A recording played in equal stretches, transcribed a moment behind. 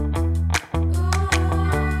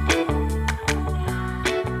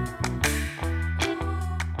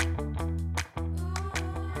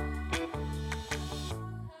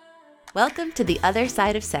Welcome to The Other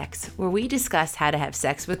Side of Sex, where we discuss how to have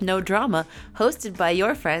sex with no drama, hosted by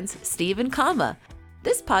your friends, Steve and Kama.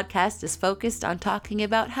 This podcast is focused on talking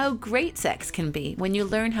about how great sex can be when you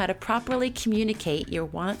learn how to properly communicate your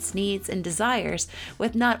wants, needs, and desires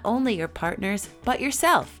with not only your partners, but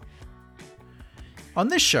yourself. On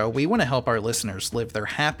this show, we want to help our listeners live their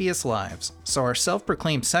happiest lives, so our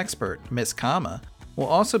self-proclaimed sexpert, Miss Kama, will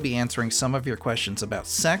also be answering some of your questions about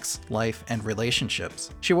sex, life, and relationships.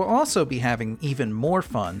 She will also be having even more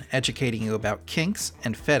fun educating you about kinks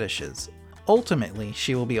and fetishes. Ultimately,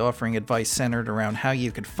 she will be offering advice centered around how you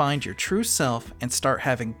can find your true self and start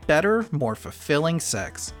having better, more fulfilling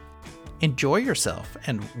sex. Enjoy yourself,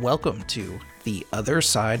 and welcome to The Other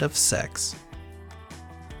Side of Sex.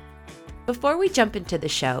 Before we jump into the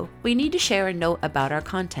show, we need to share a note about our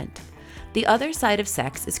content. The Other Side of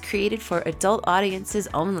Sex is created for adult audiences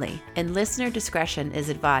only, and listener discretion is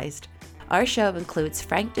advised. Our show includes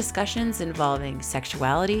frank discussions involving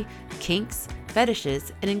sexuality, kinks,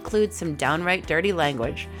 fetishes, and includes some downright dirty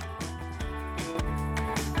language.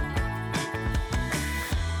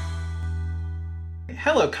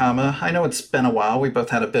 Hello, Kama. I know it's been a while. We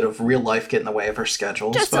both had a bit of real life get in the way of our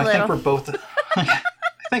schedules, Just but a I think little. we're both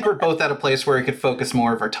I think we're both at a place where we could focus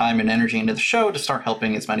more of our time and energy into the show to start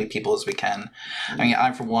helping as many people as we can. I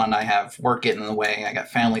mean, for one, I have work getting in the way. I got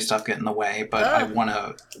family stuff getting in the way, but I want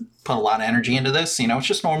to put a lot of energy into this. You know, it's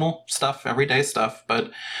just normal stuff, everyday stuff.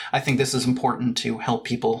 But I think this is important to help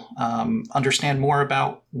people understand more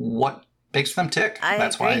about what makes them tick.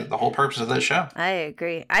 That's why the whole purpose of this show. I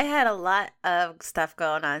agree. I had a lot of stuff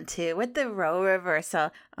going on too with the role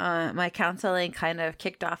reversal. My counseling kind of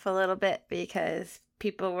kicked off a little bit because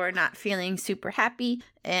people were not feeling super happy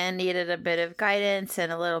and needed a bit of guidance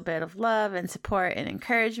and a little bit of love and support and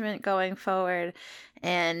encouragement going forward.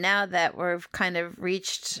 And now that we've kind of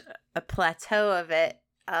reached a plateau of it,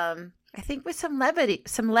 I think with some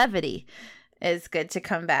levity is good to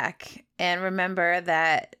come back and remember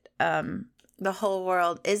that the whole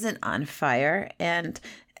world isn't on fire. And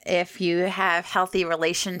if you have healthy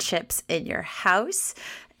relationships in your house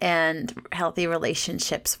and healthy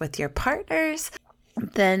relationships with your partners,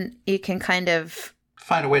 then you can kind of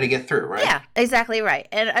find a way to get through, right? Yeah, exactly right.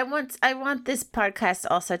 And I want this podcast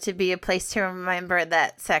also to be a place to remember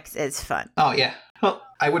that sex is fun. Oh, yeah. Well,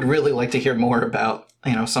 I would really like to hear more about,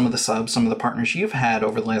 some of the subs, some of the partners you've had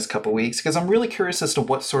over the last couple of weeks, because I'm really curious as to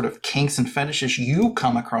what sort of kinks and fetishes you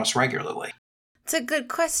come across regularly. It's a good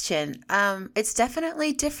question. It's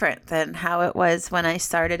definitely different than how it was when I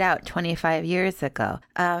started out 25 years ago.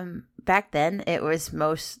 Back then, it was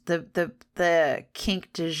the kink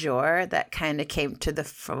du jour that kind of came to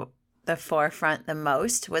the forefront the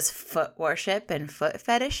most was foot worship and foot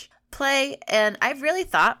fetish play. And I really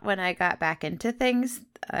thought when I got back into things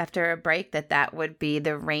after a break that would be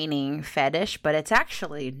the reigning fetish, but it's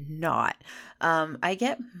actually not.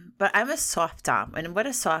 But I'm a soft dom, and what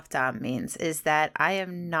a soft dom means is that I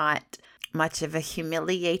am not much of a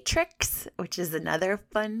humiliatrix, which is another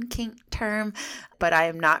fun kink term, but I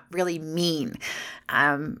am not really mean.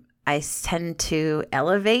 I tend to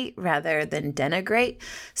elevate rather than denigrate.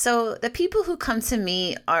 So the people who come to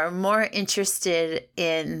me are more interested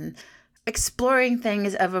in exploring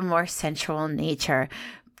things of a more sensual nature.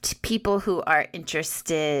 People who are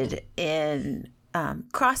interested in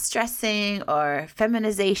cross-dressing or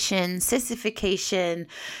feminization, sissification,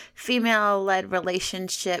 female-led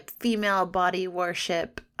relationship, female body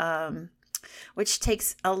worship, which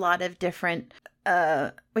takes a lot of different,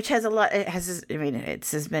 it's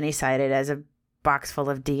as many-sided as a box full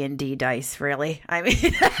of D&D dice, really. I mean,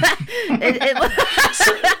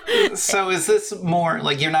 So is this more,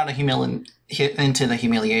 like, you're not into the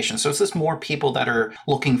humiliation, so is this more people that are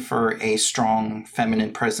looking for a strong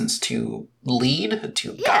feminine presence to lead,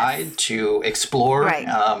 to guide, to explore,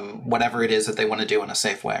 whatever it is that they want to do in a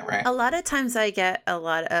safe way, right? A lot of times I get a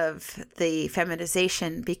lot of the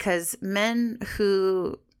feminization because men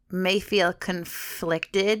who may feel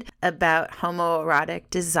conflicted about homoerotic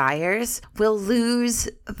desires will lose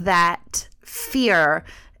that fear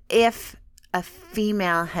if a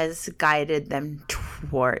female has guided them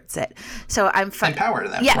towards it. So I'm empower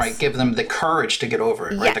them, right? Give them the courage to get over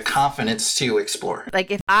it, right? The confidence to explore.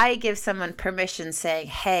 Like if I give someone permission saying,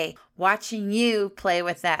 hey, watching you play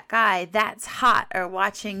with that guy, that's hot. Or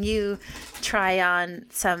watching you try on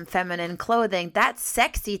some feminine clothing, that's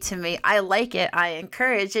sexy to me. I like it. I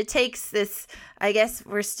encourage. It takes this, I guess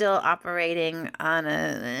we're still operating on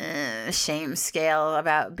a shame scale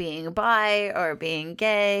about being bi or being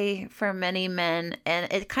gay for many men.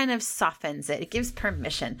 And it kind of softens it. It gives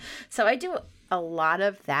permission. So I do a lot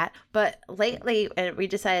of that. But lately, and we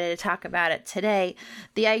decided to talk about it today,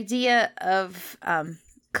 the idea of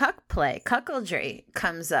cuckoldry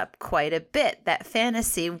comes up quite a bit. That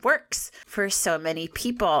fantasy works for so many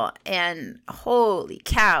people. And holy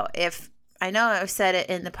cow, I know I've said it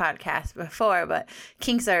in the podcast before, but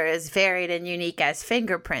kinks are as varied and unique as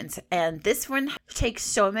fingerprints. And this one takes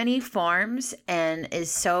so many forms and is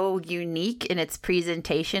so unique in its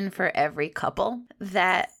presentation for every couple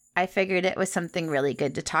that I figured it was something really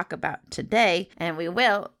good to talk about today, and we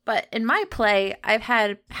will. But in my play, I've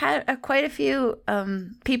had quite a few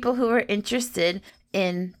people who are interested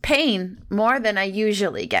in pain more than I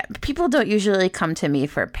usually get. People don't usually come to me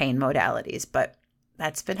for pain modalities, but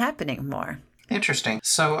that's been happening more. Interesting.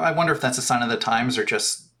 So I wonder if that's a sign of the times or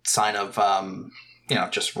just sign of,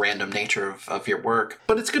 just random nature of your work.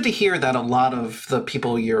 But it's good to hear that a lot of the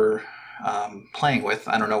people you're playing with,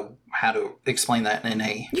 I don't know how to explain that in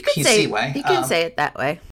a PC way. You can say it that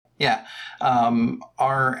way. Yeah.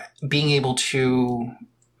 Are being able to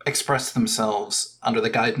express themselves under the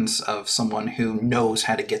guidance of someone who knows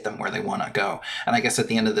how to get them where they want to go. And I guess at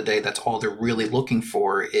the end of the day, that's all they're really looking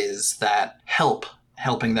for is that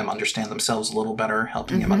helping them understand themselves a little better,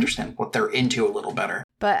 helping them understand what they're into a little better.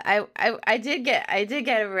 But I did get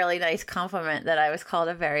a really nice compliment that I was called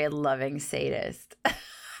a very loving sadist.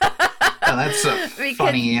 Oh, that's a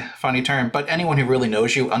funny term. But anyone who really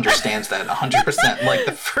knows you understands that 100%. Like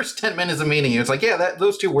the first 10 minutes of meeting you, it's like, yeah,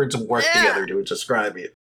 those two words work together to describe you.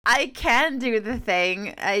 I can do the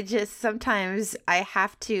thing. I just sometimes I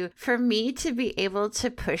have to, for me to be able to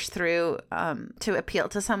push through, to appeal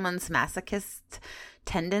to someone's masochist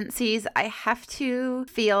tendencies, I have to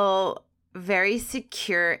feel very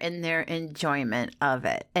secure in their enjoyment of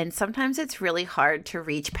it. And sometimes it's really hard to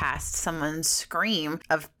reach past someone's scream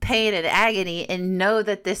of pain and agony and know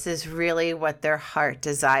that this is really what their heart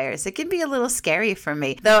desires. It can be a little scary for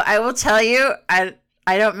me. Though I will tell you,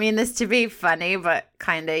 I don't mean this to be funny, but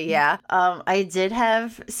kind of, yeah. I did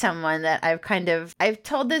have someone that I've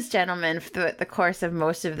told this gentleman throughout the course of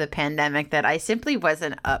most of the pandemic that I simply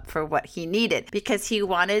wasn't up for what he needed because he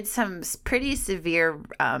wanted some pretty severe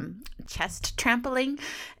chest trampling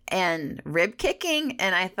and rib kicking.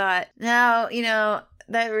 And I thought, no,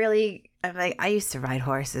 that really, I'm like, I used to ride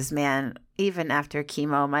horses, man. Even after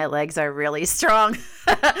chemo, my legs are really strong.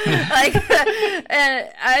 And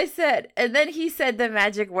I said, and then he said the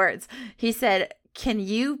magic words. He said, "Can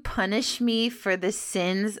you punish me for the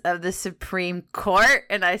sins of the Supreme Court?"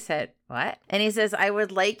 And I said, "What?" And he says, "I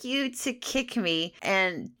would like you to kick me.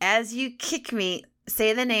 And as you kick me,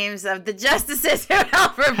 say the names of the justices who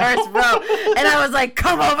helped reverse Roe." And I was like,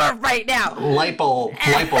 "Come over right now." Light bulb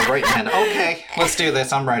right in hand. Okay, let's do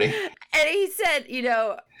this. I'm ready. And he said,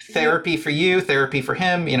 therapy for you, therapy for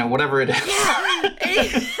him, whatever it is. Yeah.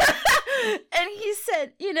 And he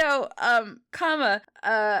said,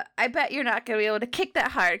 I bet you're not going to be able to kick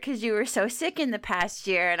that hard because you were so sick in the past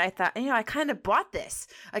year. And I thought, I kind of bought this.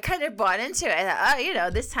 I kind of bought into it. I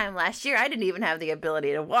thought, this time last year, I didn't even have the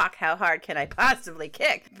ability to walk. How hard can I possibly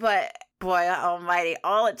kick? But boy almighty,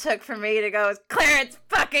 all it took for me to go was Clarence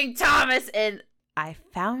fucking Thomas. And I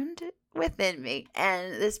found it within me.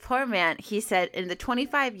 And this poor man, he said in the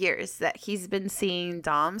 25 years that he's been seeing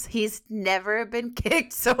Dommes, he's never been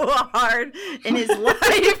kicked so hard in his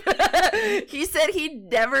life. He said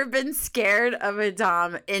he'd never been scared of a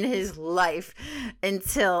Domme in his life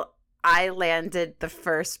until I landed the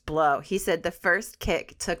first blow. He said the first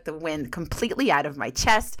kick took the wind completely out of my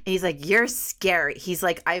chest. And he's like, "You're scary." He's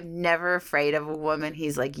like, "I'm never afraid of a woman."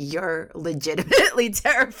 He's like, "You're legitimately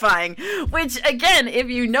terrifying." Which, again, if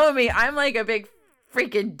you know me, I'm like a big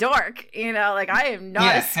freaking dork. I am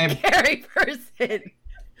not a scary person.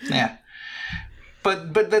 Yeah.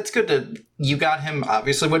 But that's good you got him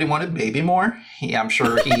obviously what he wanted, maybe more. Yeah, I'm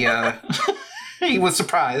sure he he was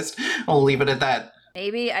surprised. I'll leave it at that.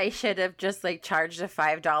 Maybe I should have just charged a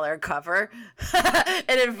 $5 cover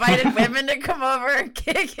and invited women to come over and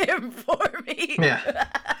kick him for me. Yeah.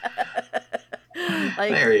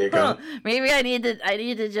 There you go. Maybe I need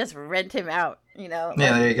to just rent him out. Yeah,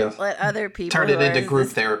 there you go. Let other people turn it into group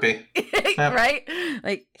therapy. Yep. Right?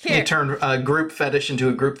 Here. You turn a group fetish into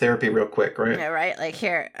a group therapy real quick, right? Yeah, right.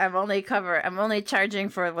 Here, I'm only charging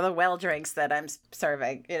for the well drinks that I'm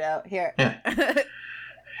serving. Here. Yeah.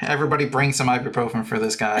 Everybody bring some ibuprofen for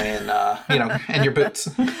this guy and your boots.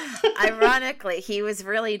 Ironically, he was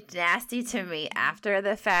really nasty to me after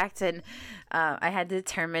the fact, and I had to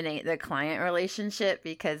terminate the client relationship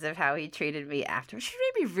because of how he treated me after. Which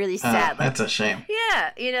made me really sad. That's a shame.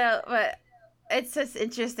 Yeah, but it's just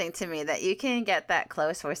interesting to me that you can get that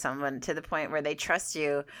close with someone to the point where they trust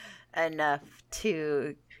you enough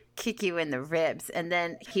to kick you in the ribs. And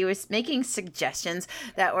then he was making suggestions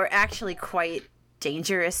that were actually quite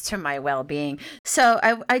dangerous to my well-being. So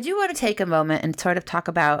I do want to take a moment and sort of talk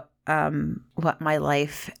about what my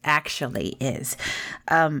life actually is.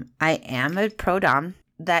 I am a pro-dom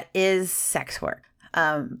that is sex work.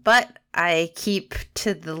 But I keep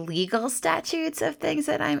to the legal statutes of things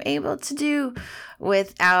that I'm able to do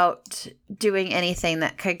without doing anything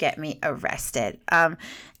that could get me arrested.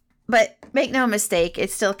 But make no mistake,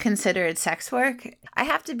 it's still considered sex work. I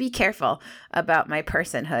have to be careful about my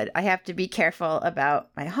personhood. I have to be careful about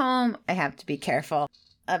my home. I have to be careful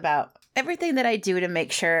about everything that I do to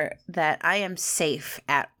make sure that I am safe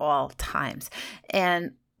at all times.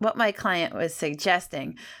 And what my client was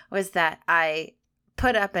suggesting was that I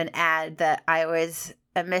put up an ad that I was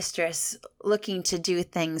a mistress looking to do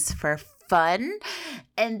things for fun.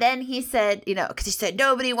 And then he said, because he said,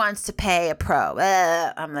 nobody wants to pay a pro.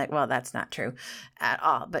 I'm like, well, that's not true at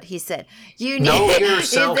all. But he said, you need know your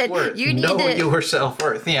self-worth. Know your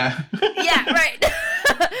self-worth. Yeah. Yeah, right.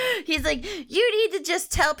 He's like, you need to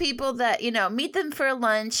just tell people that, meet them for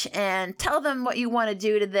lunch and tell them what you want to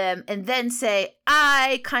do to them. And then say,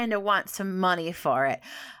 I kind of want some money for it.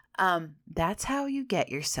 That's how you get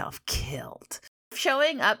yourself killed.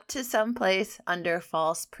 Showing up to some place under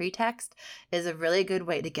false pretext is a really good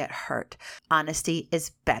way to get hurt. Honesty is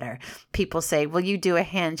better. People say, will you do a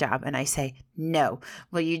hand job? And I say, no.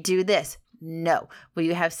 Will you do this? No. Will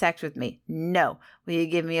you have sex with me? No. Will you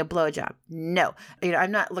give me a blowjob? No.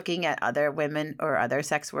 I'm not looking at other women or other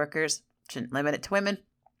sex workers, shouldn't limit it to women,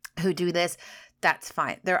 who do this. That's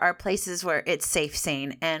fine. There are places where it's safe,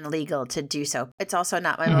 sane, and legal to do so. It's also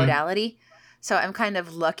not my modality. So I'm kind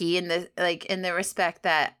of lucky in the respect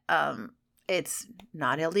that it's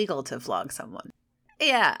not illegal to flog someone.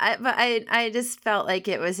 Yeah, I just felt like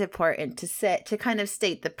it was important to kind of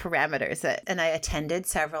state the parameters. And I attended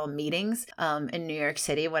several meetings in New York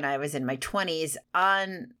City when I was in my 20s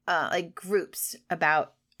on groups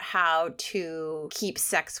about how to keep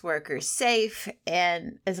sex workers safe,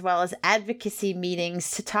 and as well as advocacy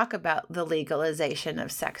meetings to talk about the legalization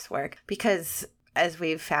of sex work. Because as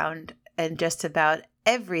we've found, and just about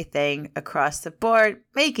everything across the board,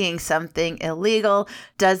 making something illegal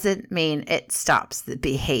doesn't mean it stops the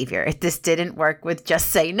behavior. This didn't work with just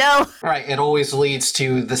say no. Right. It always leads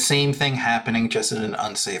to the same thing happening, just in an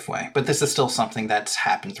unsafe way. But this is still something that's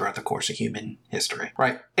happened throughout the course of human history.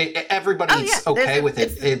 Right. Everybody's okay with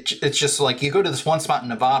it. It's just like you go to this one spot in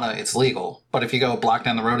Nevada, it's legal. But if you go a block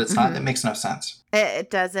down the road, it's not. That makes no sense. It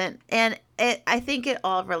doesn't. And I think it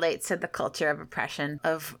all relates to the culture of oppression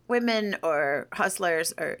of women or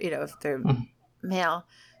hustlers, or, if they're male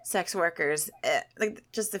sex workers,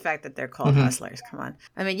 just the fact that they're called hustlers. Come on.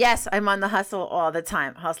 I mean, yes, I'm on the hustle all the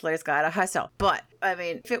time. Hustlers gotta hustle. But I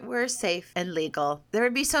mean, if it were safe and legal, there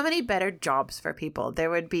would be so many better jobs for people. There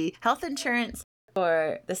would be health insurance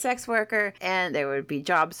for the sex worker, and there would be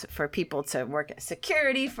jobs for people to work as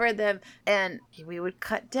security for them, and we would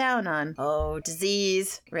cut down on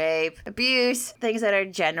disease, rape, abuse, things that are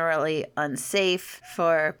generally unsafe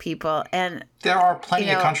for people. And there are plenty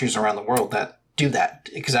of countries around the world that do that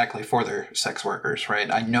exactly for their sex workers,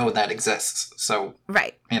 right? I know that exists. So,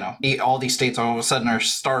 right. All these states all of a sudden are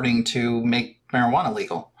starting to make marijuana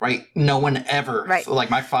legal, right? No one ever, like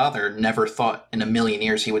my father never thought in a million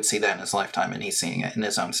years he would see that in his lifetime, and he's seeing it in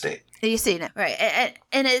his own state. You've seen it, right?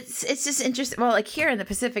 And it's just interesting. Well, like here in the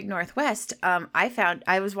Pacific Northwest,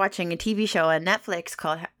 I was watching a TV show on Netflix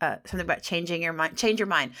called something about Change Your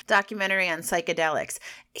Mind, documentary on psychedelics.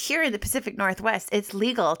 Here in the Pacific Northwest, it's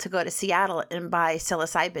legal to go to Seattle and buy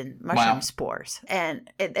psilocybin mushroom spores, and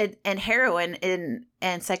heroin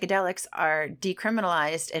and psychedelics are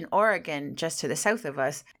decriminalized in Oregon, just to the south of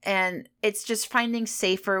us. And it's just finding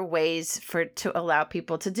safer ways to allow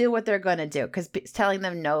people to do what they're going to do, because telling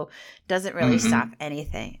them no doesn't really stop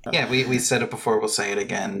anything. Yeah, we said it before, we'll say it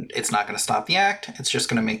again. It's not going to stop the act. It's just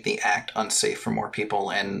going to make the act unsafe for more people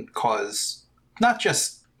and cause not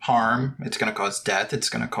just harm, it's going to cause death. It's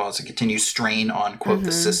going to cause a continued strain on, quote,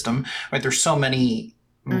 the system. Right? There's so many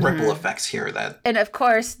ripple effects here that... And of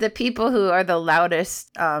course, the people who are the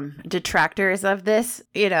loudest detractors of this,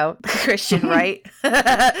 Christian right,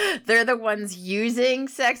 they're the ones using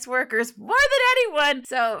sex workers more than anyone.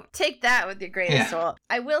 So take that with your grain of salt.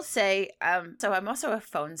 I will say, so I'm also a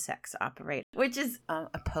phone sex operator, which is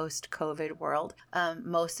a post-COVID world.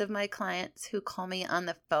 Most of my clients who call me on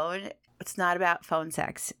the phone it's not about phone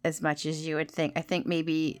sex as much as you would think. I think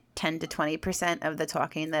maybe 10 to 20% of the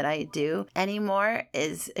talking that I do anymore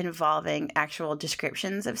is involving actual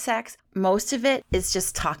descriptions of sex. Most of it is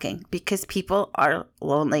just talking because people are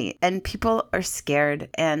lonely and people are scared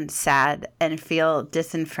and sad and feel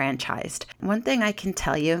disenfranchised. One thing I can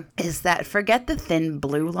tell you is that forget the thin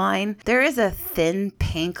blue line. There is a thin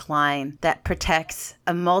pink line that protects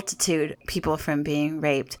a multitude of people from being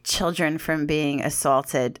raped, children from being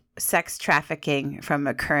assaulted, sex trafficking from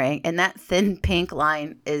occurring. And that thin pink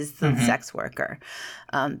line is the sex worker.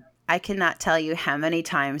 I cannot tell you how many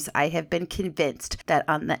times I have been convinced that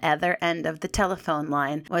on the other end of the telephone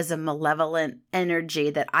line was a malevolent energy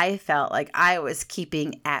that I felt like I was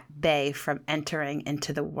keeping at bay from entering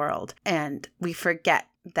into the world. And we forget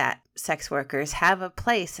that sex workers have a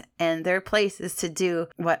place, and their place is to do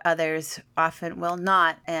what others often will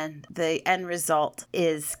not. And the end result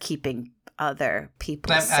is keeping other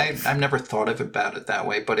people safe. I've never thought of about it that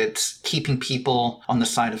way, but it's keeping people on the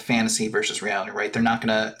side of fantasy versus reality, right? They're not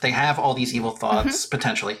gonna, they have all these evil thoughts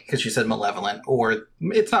potentially, because you said malevolent, or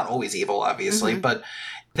it's not always evil, obviously, but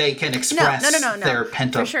they can express their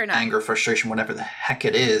pent-up anger, frustration, whatever the heck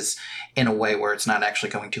it is, in a way where it's not actually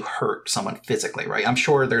going to hurt someone physically, right? I'm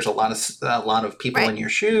sure there's a lot of people in your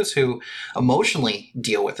shoes who emotionally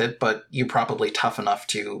deal with it, but you're probably tough enough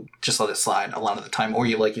to just let it slide a lot of the time. Or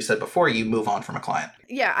you, like you said before, you move on from a client.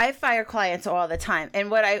 Yeah, I fire clients all the time.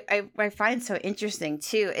 And what I find so interesting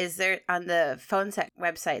too is there on the phone sex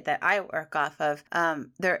website that I work off of,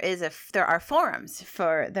 there are forums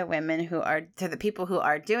for the women to the people who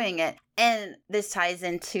are doing it. And this ties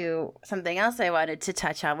into something else I wanted to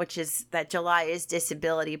touch on, which is that July is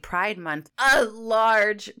Disability Pride Month. A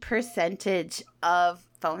large percentage of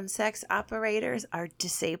phone sex operators are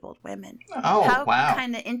disabled women. Oh, wow. How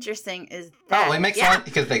kind of interesting is that? Oh, it makes sense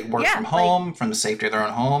because they work from home, from the safety of their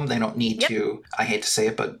own home. They don't need to, I hate to say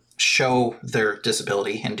it, but show their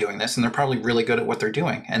disability in doing this, and they're probably really good at what they're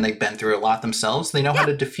doing, and they've been through a lot themselves. They know how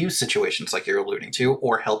to diffuse situations like you're alluding to,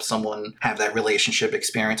 or help someone have that relationship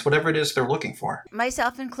experience, whatever it is they're looking for.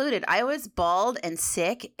 Myself included. I was bald and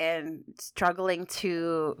sick and struggling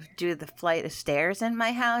to do the flight of stairs in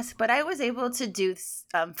my house, but I was able to do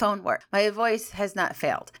phone work. My voice has not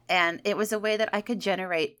failed, and it was a way that I could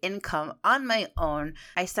generate income on my own.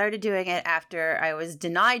 I started doing it after I was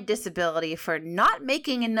denied disability for not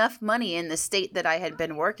making enough money in the state that I had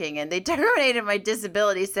been working, and they terminated my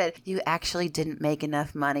disability, said, you actually didn't make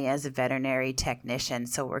enough money as a veterinary technician,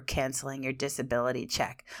 so we're canceling your disability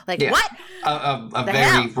check. Like, what? A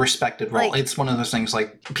very respected role. Like, it's one of those things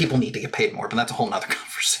like people need to get paid more, but that's a whole nother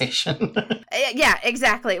conversation. Yeah,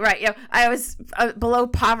 exactly. Right. You know, I was below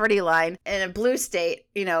poverty line in a blue state,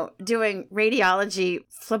 doing radiology,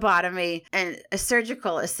 phlebotomy, and a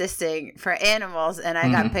surgical assisting for animals, and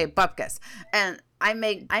I got paid bupkis. And I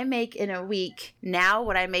make in a week now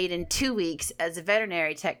what I made in 2 weeks as a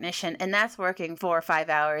veterinary technician, and that's working 4 or 5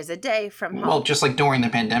 hours a day from home. Well, just like during the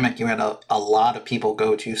pandemic, you had a lot of people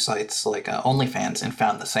go to sites like OnlyFans and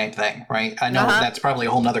found the same thing, right? I know that's probably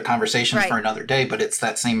a whole nother conversation for another day, but it's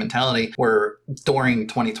that same mentality where during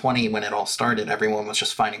 2020, when it all started, everyone was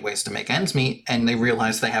just finding ways to make ends meet, and they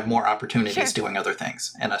realized they have more opportunities doing other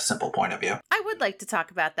things in a simple point of view. I would like to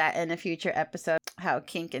talk about that in a future episode, how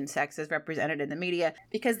kink and sex is represented in the media,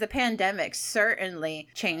 because the pandemic certainly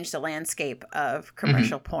changed the landscape of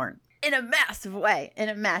commercial porn in a massive way, and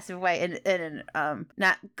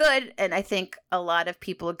not good. And I think a lot of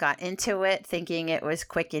people got into it thinking it was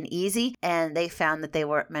quick and easy, and they found that they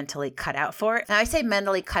weren't mentally cut out for it. Now, I say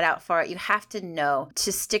mentally cut out for it. You have to know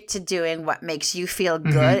to stick to doing what makes you feel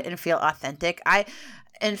good and feel authentic. I've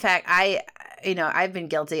been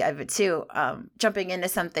guilty of it too, jumping into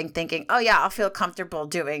something thinking, oh yeah, I'll feel comfortable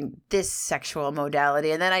doing this sexual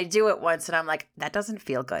modality. And then I do it once and I'm like, that doesn't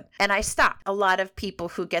feel good. And I stop. A lot of people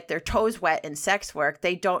who get their toes wet in sex work,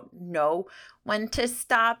 they don't know when to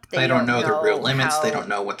stop. They don't know the real limits. They don't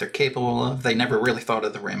know what they're capable of. They never really thought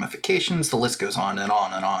of the ramifications. The list goes on and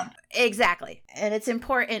on and on. Exactly. And it's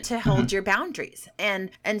important to hold your boundaries.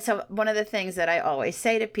 And so one of the things that I always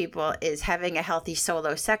say to people is having a healthy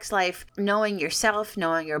solo sex life, knowing yourself,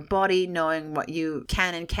 knowing your body, knowing what you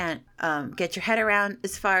can and can't get your head around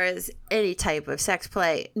as far as any type of sex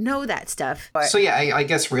play. Know that stuff. So yeah, I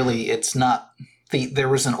guess really it's not... There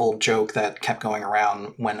was an old joke that kept going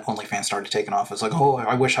around when OnlyFans started taking off. It was like, oh,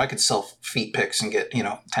 I wish I could sell feet pics and get,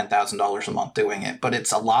 $10,000 a month doing it. But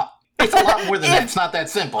it's a lot more than that. It's not that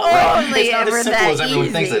simple. Right? It's not as simple as everyone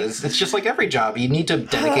thinks it is. It's just like every job. You need to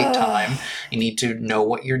dedicate time. You need to know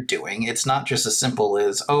what you're doing. It's not just as simple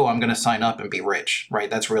as, oh, I'm going to sign up and be rich, right?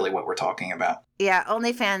 That's really what we're talking about. Yeah,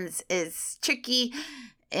 OnlyFans is tricky.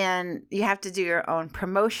 and you have to do your own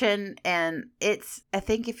promotion. And I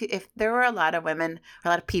think if there were a lot of women, or a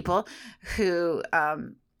lot of people who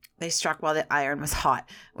they struck while the iron was hot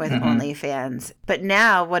with OnlyFans. But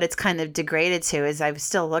now what it's kind of degraded to is I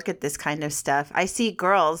still look at this kind of stuff. I see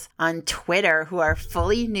girls on Twitter who are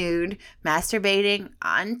fully nude, masturbating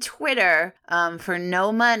on Twitter for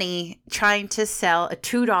no money, trying to sell a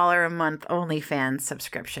 $2 a month OnlyFans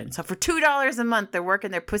subscription. So for $2 a month, they're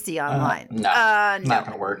working their pussy online. No, not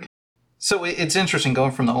going to work. So it's interesting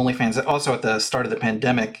going from the OnlyFans. Also at the start of the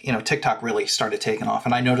pandemic, TikTok really started taking off.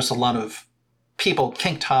 And I noticed a lot of people,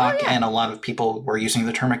 kink talk, and a lot of people were using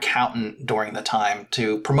the term accountant during the time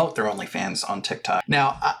to promote their OnlyFans on TikTok.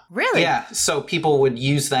 Now, really? Yeah. So people would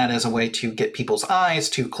use that as a way to get people's eyes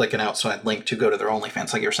to click an outside link to go to their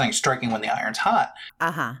OnlyFans. Like you're saying, striking when the iron's hot.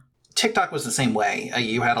 TikTok was the same way.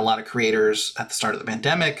 You had a lot of creators at the start of the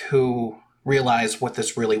pandemic who realized what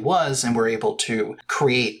this really was and were able to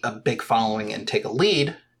create a big following and take a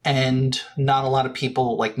lead. And not a lot of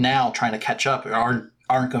people, like now, trying to catch up aren't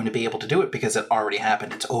going to be able to do it because it already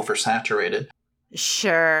happened. It's oversaturated.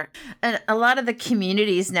 Sure. And a lot of the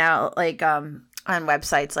communities now, like on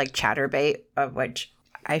websites like Chatterbait, of which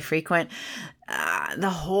I frequent, the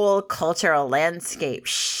whole cultural landscape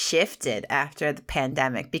shifted after the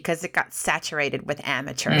pandemic because it got saturated with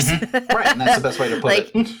amateurs. Right, and that's the best way to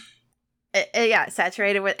put it. Yeah,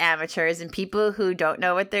 saturated with amateurs and people who don't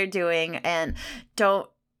know what they're doing and don't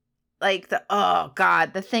like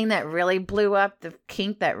the thing that really blew up, the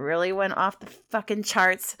kink that really went off the fucking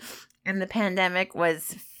charts in the pandemic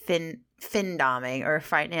was findoming, or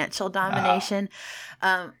financial domination.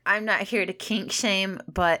 I'm not here to kink shame,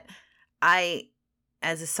 but as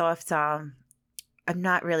a soft dom, I'm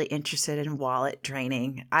not really interested in wallet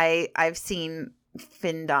draining. I've seen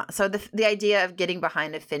findom. So the idea of getting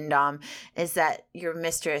behind a findom is that your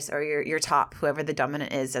mistress or your top, whoever the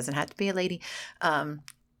dominant is, doesn't have to be a lady,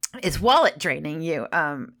 is wallet draining you.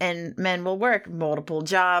 And men will work multiple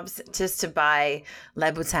jobs just to buy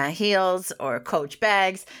Louboutin heels or Coach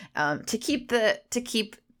bags, to keep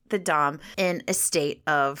the dom in a state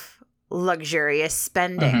of luxurious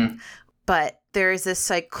spending. But there's a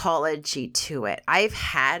psychology to it. I've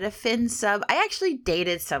had a fin sub. I actually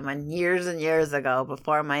dated someone years and years ago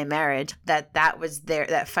before my marriage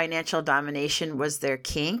that financial domination was their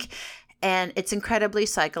kink. And it's incredibly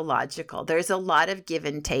psychological. There's a lot of give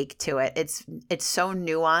and take to it. It's so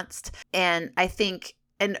nuanced. And I think,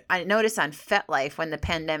 and I noticed on FetLife when the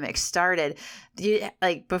pandemic started,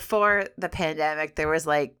 before the pandemic, there was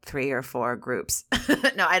like 3 or 4 groups.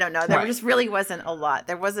 No, I don't know. There just really wasn't a lot.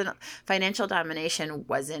 Financial domination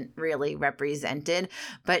wasn't really represented.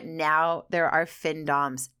 But now there are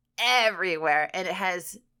findoms everywhere. And it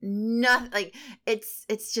has nothing,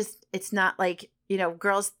 it's not like,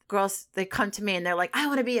 girls, they come to me and they're like, I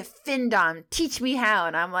want to be a findom. Teach me how.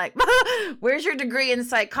 And I'm like, where's your degree in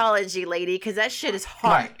psychology, lady? Because that shit is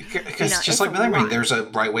hard. Right. Because just like with everything, there's a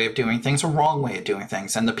right way of doing things, a wrong way of doing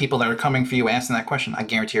things. And the people that are coming for you asking that question, I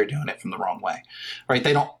guarantee are doing it from the wrong way. Right?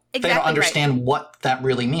 They don't understand what that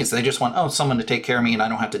really means. They just want, someone to take care of me and I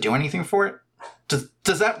don't have to do anything for it.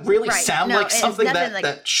 Does that really sound like something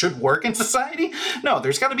that should work in society? No,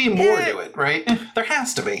 there's got to be more to it, right? There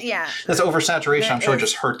has to be. Yeah. This oversaturation, I'm sure,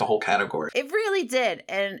 just hurt the whole category. It really did.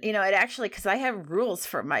 And, it actually, because I have rules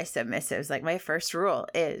for my submissives. Like, my first rule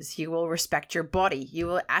is you will respect your body. You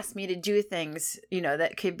will ask me to do things,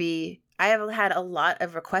 that could be... I have had a lot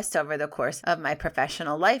of requests over the course of my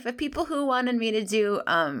professional life of people who wanted me to do...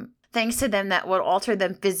 things to them that would alter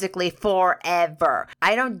them physically forever.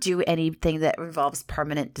 I don't do anything that involves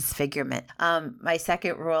permanent disfigurement. My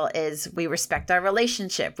second rule is we respect our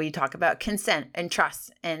relationship. We talk about consent and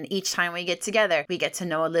trust. And each time we get together, we get to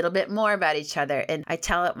know a little bit more about each other. And I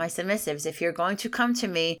tell my submissives, if you're going to come to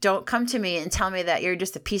me, don't come to me and tell me that you're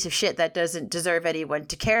just a piece of shit that doesn't deserve anyone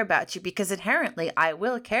to care about you, because inherently I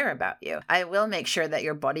will care about you. I will make sure that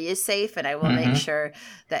your body is safe, and I will make sure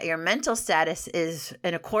that your mental status is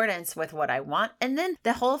in accordance with what I want. And then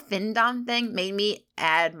the whole findom thing made me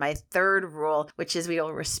add my third rule, which is we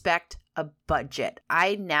will respect a budget.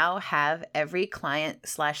 I now have every client /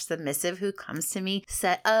 submissive who comes to me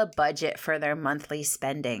set a budget for their monthly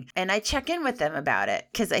spending. And I check in with them about it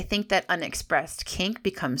because I think that unexpressed kink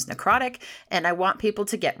becomes necrotic, and I want people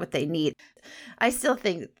to get what they need. I still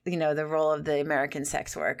think, the role of the American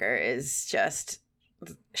sex worker is just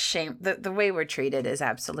shame. The way we're treated is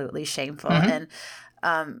absolutely shameful. And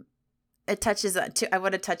it touches on, I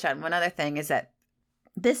want to touch on one other thing, is that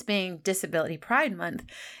this being Disability Pride Month,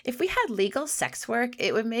 if we had legal sex work,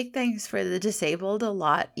 it would make things for the disabled a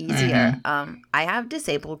lot easier. I have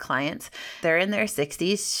disabled clients. They're in their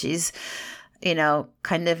 60s. She's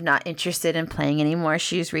kind of not interested in playing anymore.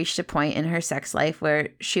 She's reached a point in her sex life where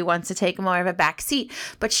she wants to take more of a back seat,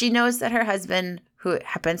 but she knows that her husband, who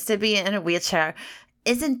happens to be in a wheelchair,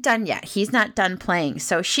 isn't done yet. He's not done playing.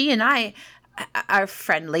 So she and I are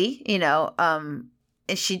friendly, and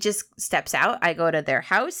she just steps out. I go to their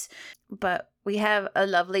house, but we have a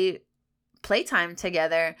lovely playtime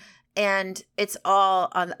together. And it's all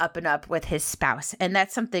on the up and up with his spouse. And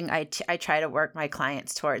that's something I try to work my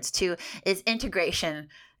clients towards too, is integration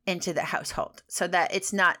into the household, so that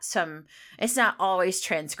it's not always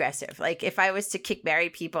transgressive. Like if I was to kick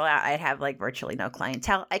married people out, I'd have like virtually no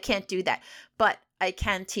clientele. I can't do that, but I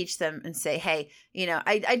can teach them and say, hey,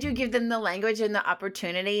 I do give them the language and the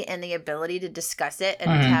opportunity and the ability to discuss it and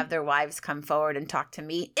to have their wives come forward and talk to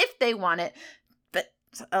me if they want it. But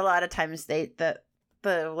a lot of times the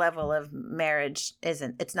level of marriage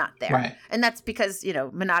it's not there. Right. And that's because,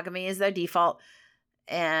 monogamy is their default,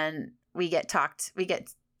 and we get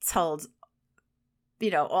told,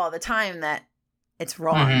 all the time that it's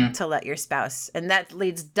wrong to let your spouse. And that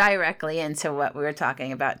leads directly into what we were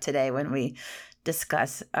talking about today when we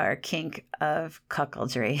discuss our kink of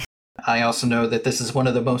cuckoldry. I also know that this is one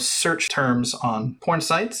of the most searched terms on porn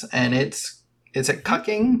sites, and is it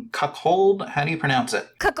cucking? Cuckold? How do you pronounce it?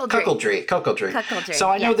 Cuckoldry. Cuckoldry. So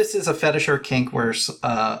I know this is a fetish or kink where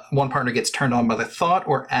one partner gets turned on by the thought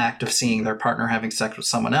or act of seeing their partner having sex with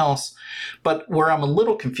someone else. But where I'm a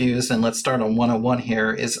little confused, and let's start on 101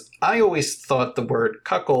 here, is I always thought the word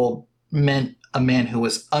cuckold meant a man who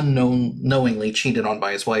was unknowingly cheated on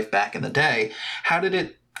by his wife back in the day. How did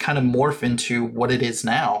it kind of morph into what it is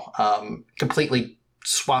now? Completely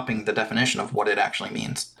swapping the definition of what it actually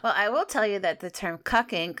means. Well, I will tell you that the term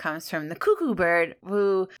cucking comes from the cuckoo bird,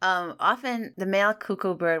 who often the male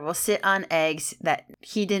cuckoo bird will sit on eggs that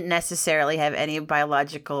he didn't necessarily have any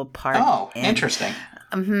biological part in. Oh, interesting.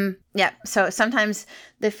 Yeah. So sometimes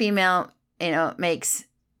the female,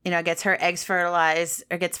 gets her eggs fertilized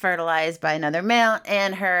or gets fertilized by another male,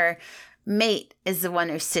 and her mate is the one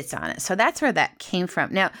who sits on it. So that's where that came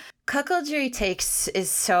from. Now, cuckoldry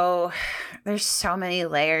there's so many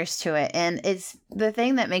layers to it. And it's the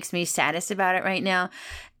thing that makes me saddest about it right now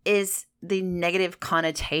is the negative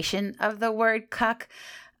connotation of the word cuck.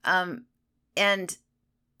 And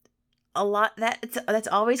a lot that's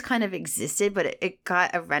always kind of existed, but it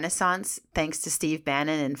got a renaissance thanks to Steve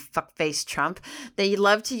Bannon and fuckface Trump. They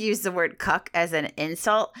love to use the word cuck as an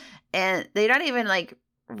insult, and they're not even like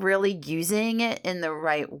really using it in the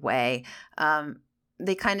right way.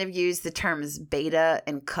 They kind of use the terms beta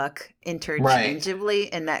and cuck interchangeably, right,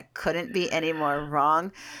 and that couldn't be any more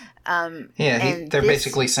wrong. They're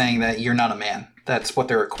basically saying that you're not a man. That's what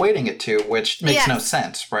they're equating it to, which makes no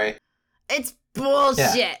sense, right? It's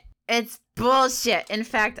bullshit. Yeah. It's bullshit. In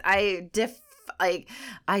fact, I defy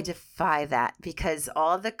that, because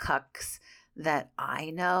all the cucks that I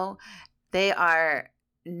know, there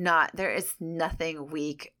is nothing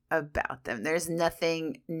weak about them. There's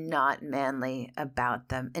nothing not manly about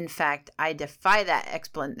them. In fact, I defy that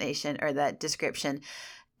explanation or that description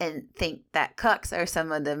and think that cucks are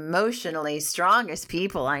some of the emotionally strongest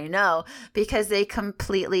people I know, because they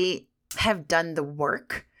completely have done the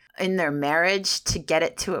work in their marriage to get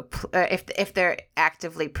it to if they're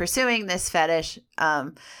actively pursuing this fetish,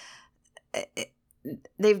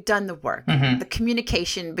 they've done the work. The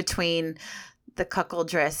communication between the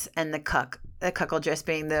cuckoldress and the cuckoldress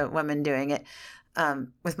being the woman doing it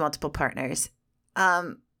with multiple partners.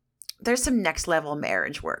 There's some next level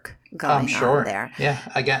marriage work going on there. Yeah,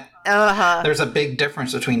 I get. There's a big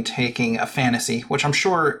difference between taking a fantasy, which I'm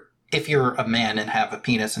sure if you're a man and have a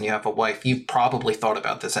penis and you have a wife, you've probably thought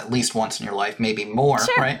about this at least once in your life, maybe more,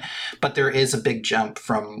 right? But there is a big jump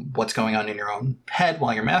from what's going on in your own head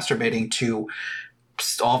while you're masturbating to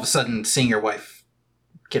all of a sudden seeing your wife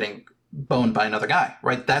getting boned by another guy,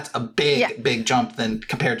 right? That's a big jump than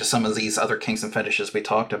compared to some of these other kinks and fetishes we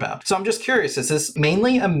talked about. So I'm just curious, is this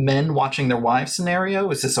mainly a men watching their wives scenario?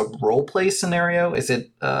 Is this a role play scenario? Is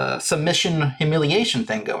it a submission humiliation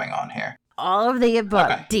thing going on here? All of the above.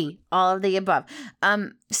 Okay. D. All of the above.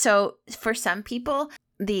 So for some people,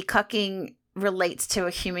 the cucking relates to a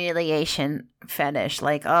humiliation fetish.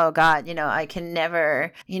 Like, oh God, I can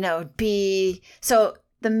never, be. So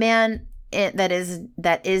the man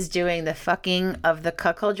that is doing the fucking of the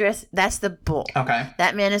cuckoldress, that's the bull. Okay.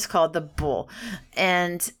 That man is called the bull.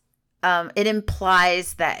 And it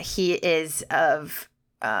implies that he is of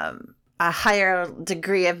a higher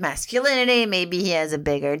degree of masculinity. Maybe he has a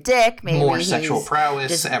bigger dick. Maybe more sexual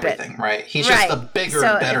prowess, everything, right? He's just a bigger,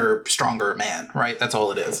 better, stronger man, right? That's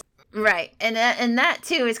all it is. Right. And that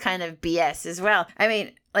too is kind of BS as well. I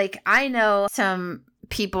mean, like, I know some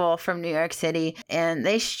people from New York City, and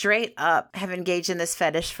they straight up have engaged in this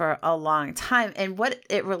fetish for a long time. And what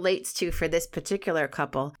it relates to for this particular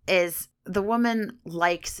couple is the woman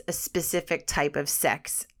likes a specific type of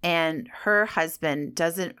sex, and her husband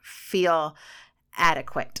doesn't feel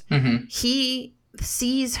adequate. He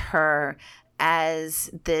sees her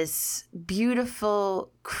as this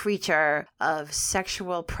beautiful creature of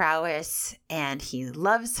sexual prowess, and he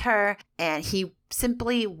loves her, and he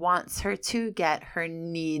simply wants her to get her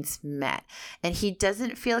needs met. And he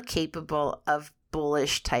doesn't feel capable of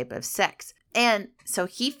bullish type of sex. And so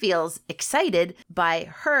he feels excited by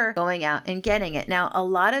her going out and getting it. Now, a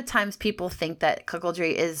lot of times people think that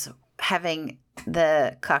cuckoldry is having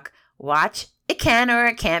the cuck watch. It can or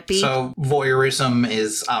it can't be. So voyeurism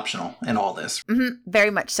is optional in all this.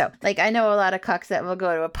 Very much so. Like, I know a lot of cucks that will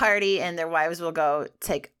go to a party and their wives will go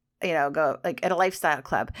go like at a lifestyle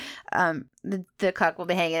club. The cuck will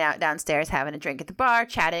be hanging out downstairs, having a drink at the bar,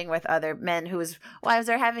 chatting with other men whose wives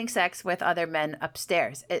are having sex with other men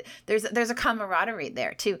upstairs. There's a camaraderie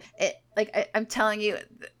there too. I'm telling you,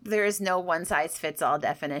 there is no one size fits all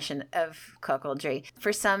definition of cuckoldry.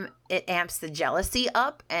 For some, it amps the jealousy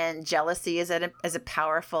up, and jealousy is a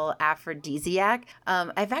powerful aphrodisiac.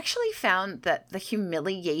 I've actually found that the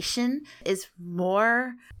humiliation is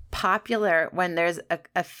more popular when there's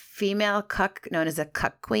a female cuck known as a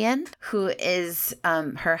cuck queen, who is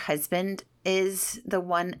her husband is the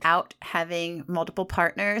one out having multiple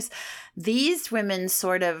partners. These women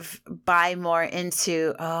sort of buy more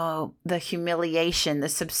into the humiliation, the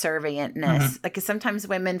subservientness. Like, sometimes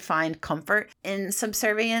women find comfort in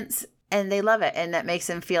subservience and they love it, and that makes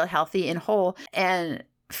them feel healthy and whole. And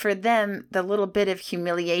for them, the little bit of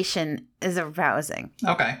humiliation is arousing.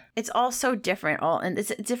 Okay. It's all so different, and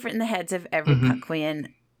it's different in the heads of every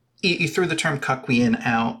cuckween. You threw the term cuckween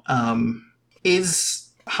out. Is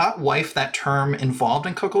hot wife that term involved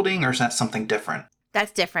in cuckolding, or is that something different?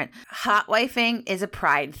 That's different. Hot wifing is a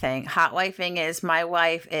pride thing. Hot wifing is, my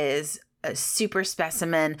wife is a super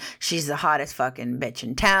specimen. She's the hottest fucking bitch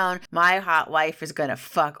in town. My hot wife is gonna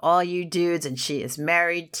fuck all you dudes, and she is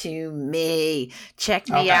married to me. Check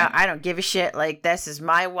me out. I don't give a shit. Like, this is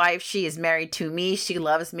my wife. She is married to me. She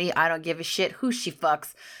loves me. I don't give a shit who she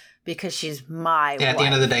fucks, because she's my wife. At the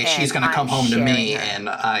end of the day, she's gonna come home to me, her. and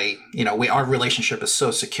our relationship is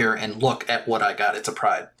so secure, and look at what I got. It's a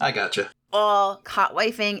pride. I gotcha. All hot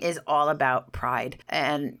wifing is all about pride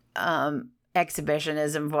and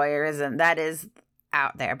exhibitionism, voyeurism. That is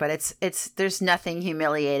out there, but it's there's nothing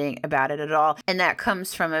humiliating about it at all, and that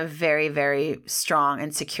comes from a very, very strong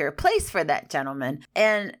and secure place for that gentleman.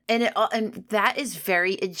 And that is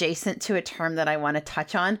very adjacent to a term that I want to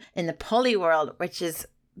touch on in the poly world, which is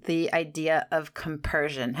the idea of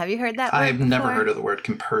compersion. Have you heard that word I've never before? heard of the word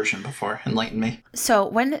compersion before. Enlighten me. So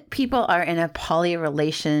when people are in a poly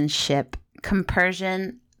relationship,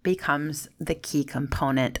 compersion becomes the key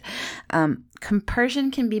component. Compersion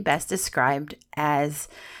can be best described as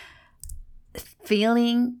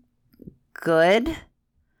feeling good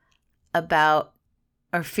about,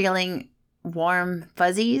 or feeling warm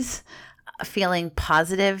fuzzies, feeling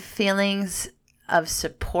positive feelings of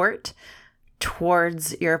support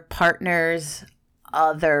towards your partner's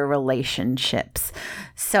other relationships.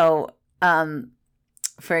 So,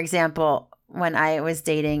 for example, when I was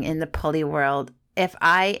dating in the poly world, if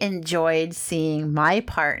I enjoyed seeing my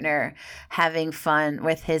partner having fun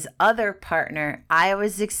with his other partner, I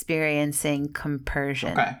was experiencing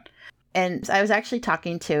compersion. Okay. And I was actually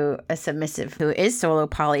talking to a submissive who is solo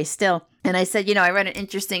poly still. And I said, I read an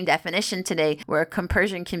interesting definition today where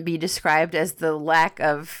compersion can be described as the lack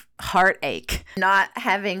of heartache, not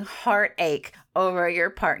having heartache over your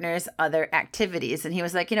partner's other activities. And he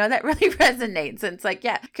was like, that really resonates. And it's like,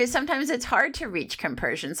 yeah, because sometimes it's hard to reach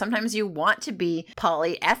compersion. Sometimes you want to be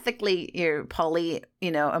poly. Ethically, you're poly,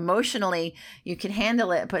 emotionally, you can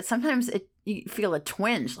handle it. But sometimes you feel a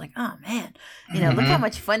twinge, like, oh man, look how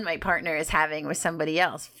much fun my partner is having with somebody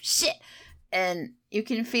else. Shit. And you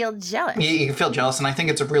can feel jealous. You can feel jealous, and I think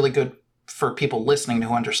it's really good for people listening to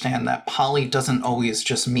understand that poly doesn't always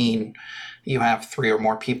just mean you have 3 or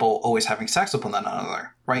more people always having sex with one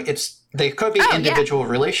another, right? They could be individual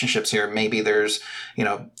relationships here. Maybe there's,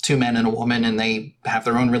 2 men and a woman, and they have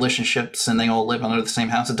their own relationships, and they all live under the same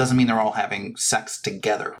house. It doesn't mean they're all having sex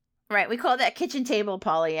together. Right. We call that kitchen table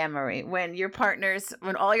polyamory. When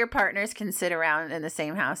all your partners can sit around in the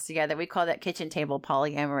same house together, we call that kitchen table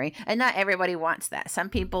polyamory. And not everybody wants that. Some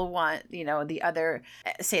people want, the other,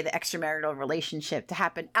 say the extramarital relationship to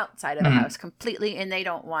happen outside of the house completely, and they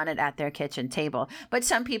don't want it at their kitchen table. But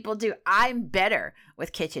some people do. I'm better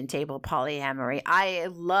with kitchen table polyamory. I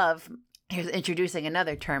love here's introducing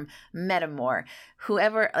another term, metamor.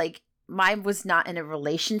 Whoever, like, mine was not in a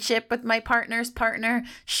relationship with my partner's partner.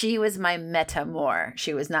 She was my metamor.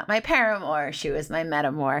 She was not my paramour. She was my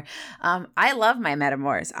metamor. I love my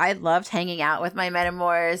metamors. I loved hanging out with my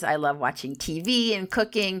metamors. I love watching TV and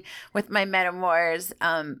cooking with my metamors.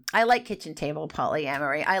 I like kitchen table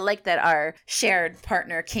polyamory. I like that our shared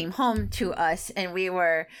partner came home to us and we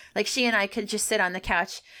were, like, she and I could just sit on the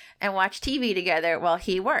couch and watch TV together while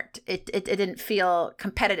he worked. It didn't feel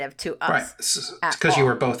competitive to us. Right. Because you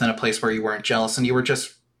were both in a place where you weren't jealous and you were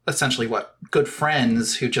just essentially good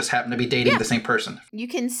friends who just happened to be dating the same person. You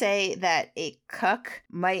can say that a cuck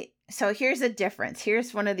might. So here's a difference.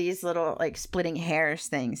 Here's one of these little like splitting hairs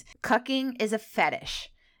things. Cucking is a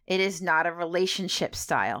fetish. It is not a relationship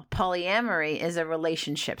style. Polyamory is a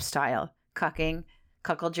relationship style.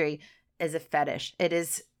 Cuckoldry is a fetish. It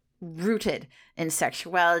is rooted in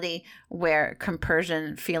sexuality, where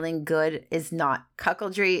compersion, feeling good, is not.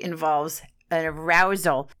 Cuckoldry involves an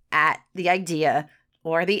arousal at the idea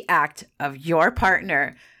or the act of your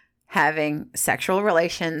partner having sexual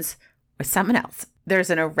relations with someone else.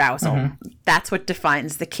 There's an arousal. Mm-hmm. That's what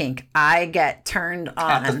defines the kink. I get turned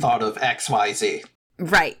on at the thought of XYZ.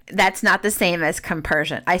 Right. That's not the same as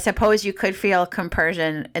compersion. I suppose you could feel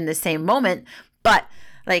compersion in the same moment, but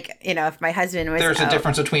like, you know, if my husband was There's a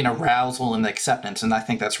difference between arousal and acceptance, and I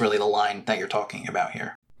think that's really the line that you're talking about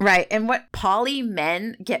here. Right. And what poly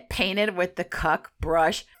men get painted with the cuck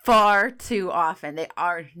brush far too often. They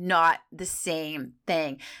are not the same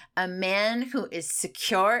thing. A man who is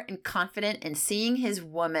secure and confident in seeing his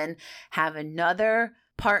woman have another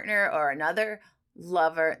partner or another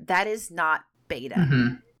lover, that is not beta.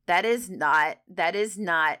 Mm-hmm. That is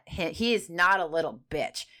not him. He is not a little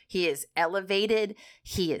bitch. He is elevated.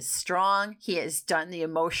 He is strong. He has done the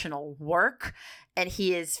emotional work, and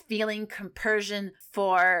he is feeling compersion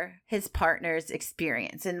for his partner's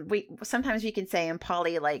experience. And sometimes we can say in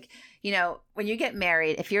poly, like, you know, when you get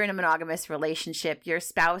married, if you're in a monogamous relationship, your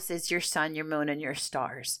spouse is your sun, your moon, and your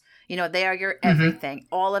stars. You know, they are your everything.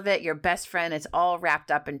 Mm-hmm. All of it, your best friend, it's all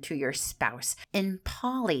wrapped up into your spouse. In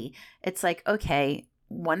poly, it's like, okay,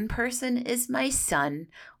 one person is my sun,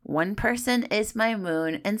 one person is my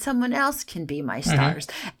moon, and someone else can be my stars.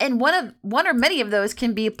 Mm-hmm. And one or many of those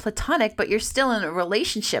can be platonic, but you're still in a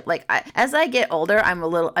relationship. Like as I get older,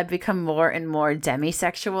 I've become more and more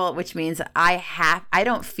demisexual, which means I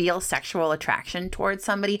don't feel sexual attraction towards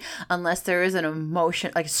somebody unless there is an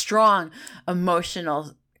emotion, like strong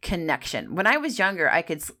emotional connection. When I was younger, I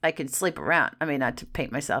could sleep around. I mean, not to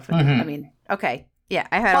paint myself. I mean, okay. Yeah,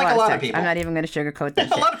 I had a lot of sex. I'm not even going to sugarcoat that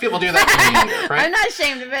shit. A lot of people do that. Right? I'm not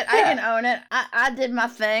ashamed of it. I can own it. I did my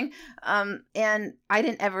thing. And I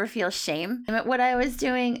didn't ever feel shame at what I was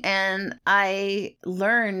doing. And I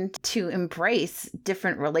learned to embrace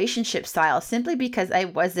different relationship styles simply because I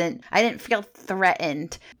didn't feel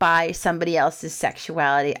threatened by somebody else's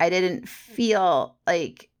sexuality. I didn't feel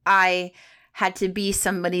like I had to be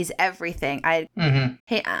somebody's everything.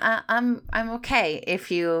 Hey, I'm okay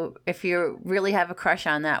if you really have a crush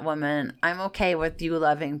on that woman. I'm okay with you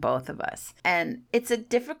loving both of us. And it's a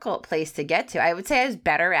difficult place to get to. I would say I was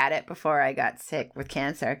better at it before I got sick with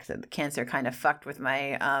cancer, because the cancer kind of fucked with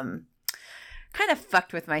my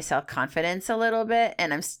self-confidence a little bit.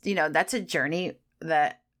 And that's a journey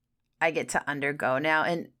that I get to undergo now,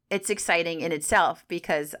 and it's exciting in itself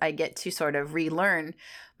because I get to sort of relearn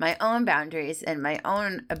my own boundaries and my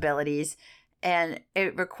own abilities. And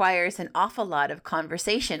it requires an awful lot of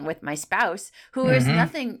conversation with my spouse, who is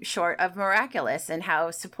nothing short of miraculous in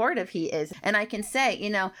how supportive he is. And I can say,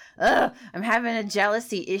 I'm having a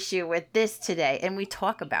jealousy issue with this today. And we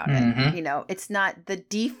talk about it. It's not the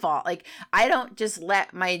default. Like, I don't just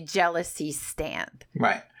let my jealousy stand.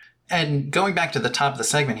 Right. And going back to the top of the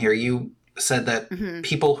segment here, you said that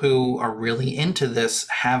people who are really into this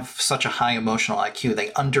have such a high emotional IQ.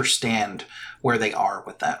 They understand where they are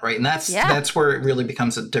with that, right? And that's where it really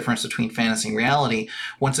becomes a difference between fantasy and reality.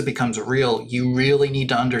 Once it becomes real, you really need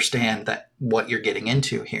to understand that what you're getting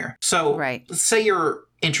into here. So let's say you're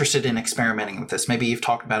interested in experimenting with this. Maybe you've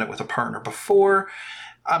talked about it with a partner before.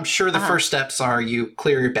 I'm sure the first steps are you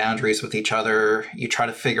clear your boundaries with each other, you try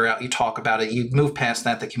to figure out, you talk about it, you move past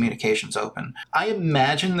that, the communication's open. I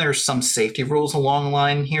imagine there's some safety rules along the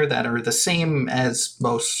line here that are the same as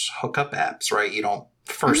most hookup apps, right?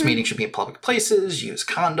 First meeting should be in public places, use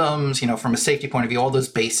condoms, from a safety point of view, all those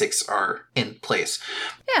basics are in place.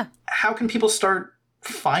 Yeah. How can people start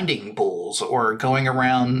finding bulls or going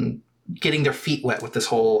around getting their feet wet with this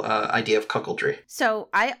whole idea of cuckoldry? So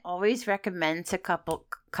I always recommend to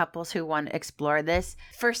couples who want to explore this,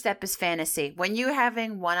 first step is fantasy. When you're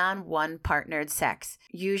having one-on-one partnered sex,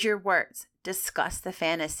 use your words. Discuss the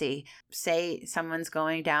fantasy. Say someone's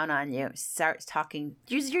going down on you. Start talking.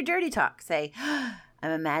 Use your dirty talk. Say,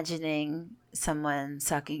 I'm imagining someone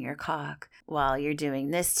sucking your cock while you're doing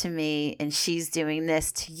this to me and she's doing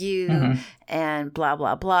this to you and blah,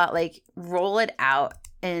 blah, blah. Like, roll it out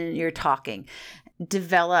and you're talking.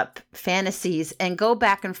 Develop fantasies and go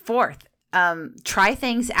back and forth. Try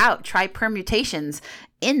things out. Try permutations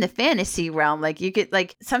in the fantasy realm. Like, you could,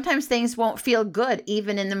 like, sometimes things won't feel good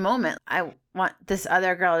even in the moment. I want this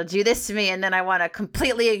other girl to do this to me and then I want to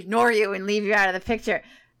completely ignore you and leave you out of the picture.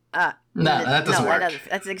 No, that doesn't work.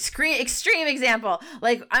 That's an extreme example.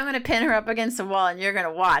 Like, I'm going to pin her up against the wall and you're going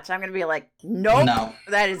to watch. I'm going to be like, nope, no,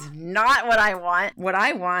 that is not what I want. What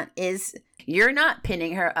I want is you're not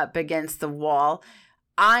pinning her up against the wall.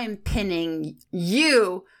 I'm pinning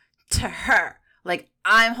you to her. Like,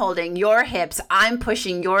 I'm holding your hips. I'm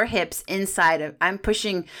pushing your hips inside of, I'm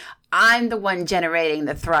the one generating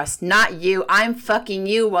the thrust, not you. I'm fucking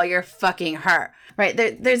you while you're fucking her. Right.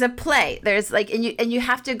 There's a play. There's like, and you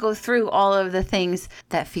have to go through all of the things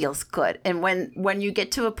that feels good. And when you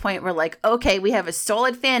get to a point where, like, okay, we have a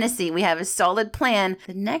solid fantasy, we have a solid plan,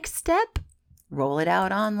 the next step, roll it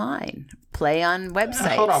out online, play on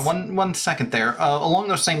websites. Hold on one second there. Along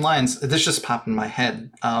those same lines, this just popped in my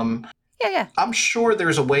head. Yeah. I'm sure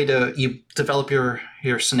there's a way to you develop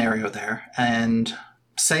your scenario there, and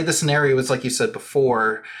say the scenario is like you said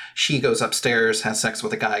before, she goes upstairs, has sex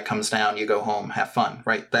with a guy, comes down, you go home, have fun,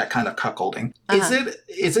 right? That kind of cuckolding.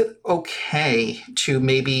 Is it okay to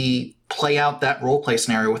maybe play out that role play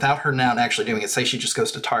scenario without her not actually doing it? Say she just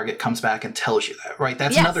goes to Target, comes back and tells you that, right?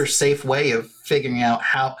 That's another safe way of figuring out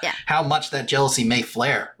how much that jealousy may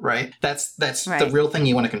flare, right? That's right. The real thing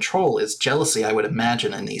you want to control is jealousy, I would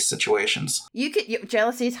imagine, in these situations.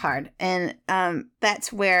 Jealousy is hard. And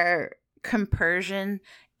that's where compersion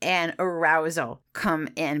and arousal come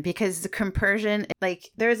in, because the compersion,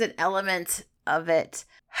 like, there's an element of it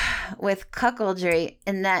with cuckoldry,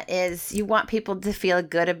 and that is you want people to feel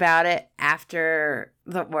good about it after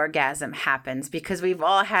the orgasm happens, because we've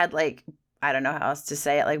all had, like, I don't know how else to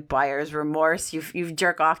say it, like buyer's remorse. You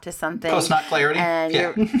jerk off to something. Post-nut clarity. And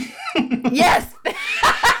yeah. Yes.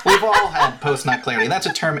 We've all had post-nut clarity. That's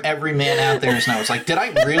a term every man out there knows. Like, did I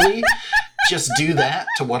really just do that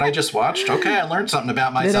to what I just watched? Okay, I learned something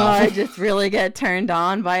about myself. Did I just really get turned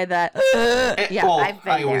on by that? Yeah, well, I've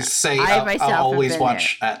been I always there. say I'll always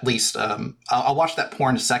watch at least, I'll watch that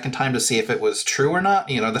porn a second time to see if it was true or not.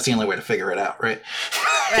 You know, that's the only way to figure it out, right?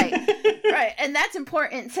 Right. And that's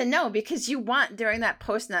important to know, because you want, during that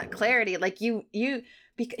post-nut clarity, like here's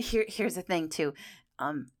the thing too.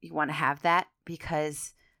 You want to have that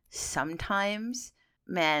because sometimes,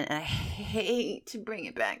 man, and I hate to bring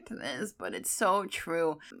it back to this, but it's so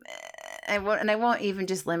true. I won't even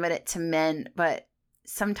just limit it to men, but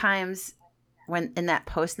sometimes when in that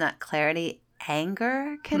post-nut clarity,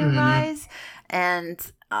 anger can arise, and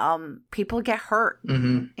people get hurt.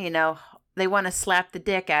 You know, they want to slap the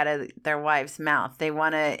dick out of their wife's mouth. They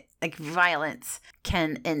want to, like, violence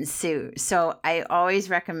can ensue. So I always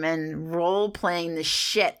recommend role playing the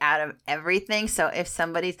shit out of everything. So if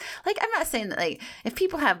somebody's, like, I'm not saying that, like, if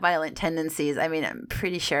people have violent tendencies, I mean, I'm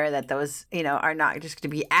pretty sure that those, you know, are not just going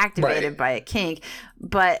to be activated by a kink.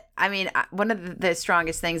 But I mean, one of the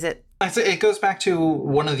strongest things that it goes back to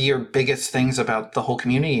one of your biggest things about the whole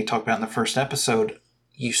community you talked about in the first episode.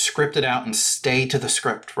 You script it out and stay to the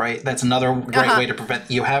script, right? That's another great way to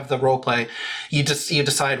prevent. You have the role play. You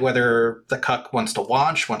decide whether the cuck wants to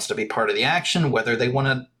watch, wants to be part of the action, whether they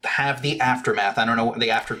want to have the aftermath. I don't know,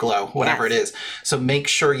 the afterglow, whatever it is. So make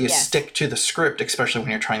sure you stick to the script, especially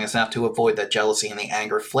when you're trying this out, to avoid that jealousy and the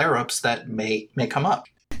anger flare-ups that may come up.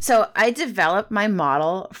 So I developed my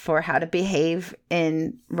model for how to behave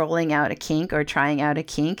in rolling out a kink or trying out a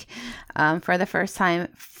kink for the first time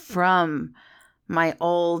from my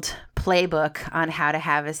old playbook on how to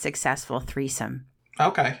have a successful threesome.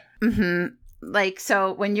 Okay. Like,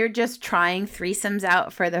 so when you're just trying threesomes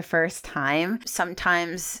out for the first time,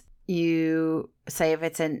 sometimes you say, if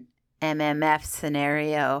it's an MMF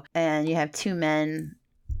scenario and you have two men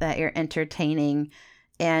that you're entertaining,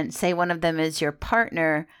 and say one of them is your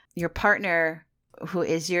partner who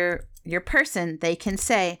is your person, they can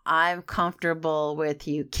say, I'm comfortable with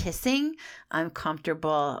you kissing. I'm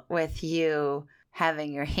comfortable with you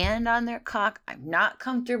having your hand on their cock. I'm not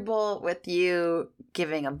comfortable with you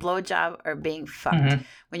giving a blowjob or being fucked.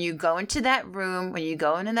 When you go into that room, when you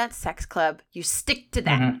go into that sex club, you stick to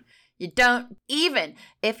that. You don't, even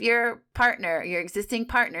if your partner, your existing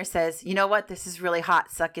partner says, you know what, this is really hot,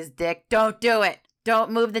 suck his dick. Don't do it. Don't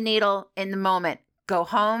move the needle in the moment. Go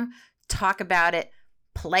home, talk about it,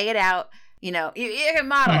 play it out. You know, you can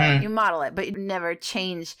model it, you model it, but you never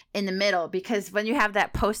change in the middle, because when you have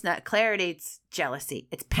that post-nut clarity, it's jealousy,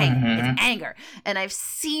 it's pain, it's anger. And I've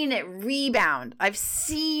seen it rebound. I've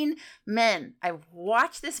seen men, I've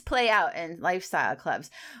watched this play out in lifestyle clubs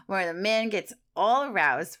where the man gets all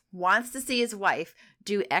aroused, wants to see his wife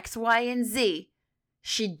do X, Y, and Z.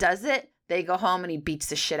 She does it. They go home and he beats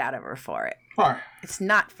the shit out of her for it. Sure. It's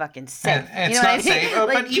not fucking safe. And it's not safe.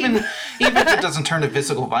 Like, but even if it doesn't turn to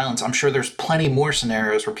physical violence, I'm sure there's plenty more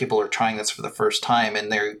scenarios where people are trying this for the first time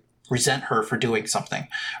and they resent her for doing something,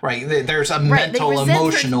 right? There's a mental,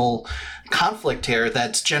 emotional conflict here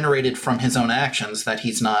that's generated from his own actions that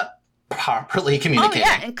he's not properly communicating. Oh,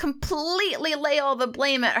 yeah, and completely lay all the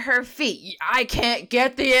blame at her feet. I can't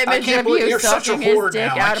get the image of you sucking his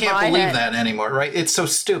dick out of my head. I can't believe that anymore, right? It's so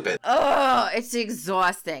stupid. Oh, it's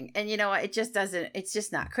exhausting. And you know what? It's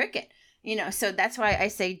just not cricket. You know, so that's why I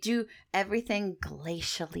say do everything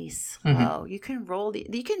glacially slow. You can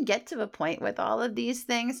you can get to a point with all of these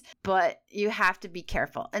things, but you have to be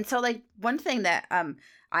careful. And so, like, one thing that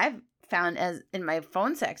I've found as in my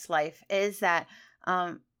phone sex life is that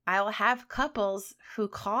I will have couples who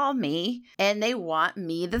call me and they want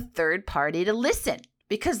me, the third party, to listen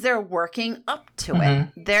because they're working up to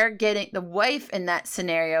it. The wife in that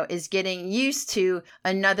scenario is getting used to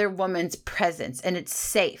another woman's presence, and it's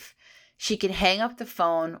safe. She can hang up the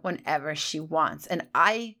phone whenever she wants, and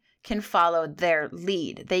I can follow their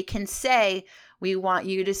lead. They can say, we want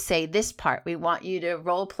you to say this part. We want you to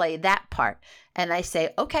role play that part. And I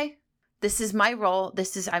say, okay. This is my role.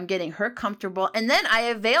 I'm getting her comfortable. And then I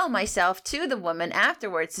avail myself to the woman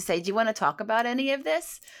afterwards to say, do you want to talk about any of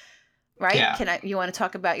this? Right? Yeah. You want to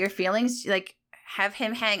talk about your feelings? Like, have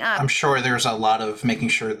him hang up. I'm sure there's a lot of making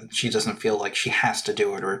sure that she doesn't feel like she has to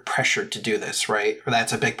do it or pressured to do this, right?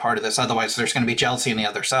 That's a big part of this. Otherwise, there's going to be jealousy on the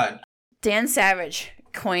other side. Dan Savage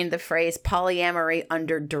coined the phrase polyamory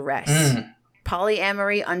under duress.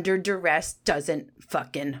 Polyamory under duress doesn't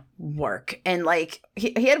fucking work. And like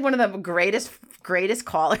he had one of the greatest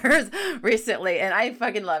callers recently, and I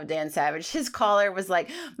fucking love Dan Savage. His caller was like,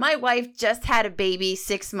 my wife just had a baby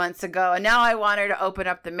 6 months ago and now I want her to open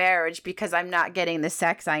up the marriage because I'm not getting the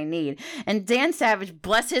sex I need. And Dan Savage,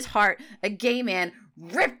 bless his heart, a gay man,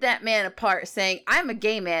 ripped that man apart saying, I'm a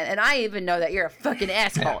gay man and I even know that you're a fucking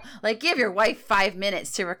asshole. Like, give your wife 5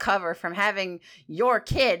 minutes to recover from having your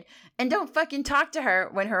kid. And don't fucking talk to her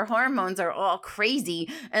when her hormones are all crazy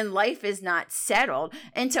and life is not settled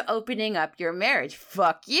into opening up your marriage.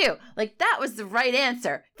 Fuck you. Like, that was the right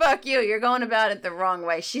answer. Fuck you. You're going about it the wrong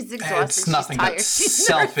way. She's exhausted. It's nothing but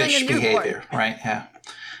selfish behavior, right? Yeah.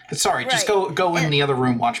 Sorry, just go in the other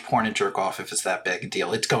room, watch porn, and jerk off if it's that big a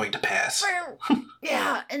deal. It's going to pass.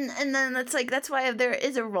 Yeah, and then it's like, that's why there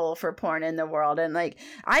is a role for porn in the world. And like,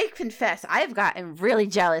 I confess, I've gotten really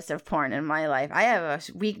jealous of porn in my life. I have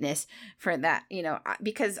a weakness for that, you know,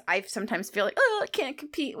 because I sometimes feel like, oh, I can't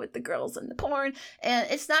compete with the girls in the porn. And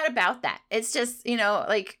it's not about that. It's just, you know,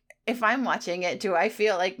 like, if I'm watching it, do I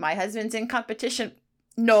feel like my husband's in competition?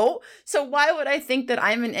 No. So why would I think that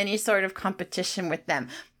I'm in any sort of competition with them?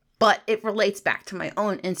 But it relates back to my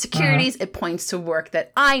own insecurities. It points to work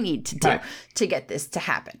that I need to do to get this to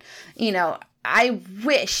happen. You know, I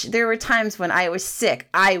wish there were times when I was sick.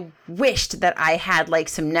 I wished that I had like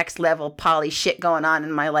some next level poly shit going on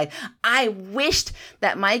in my life. I wished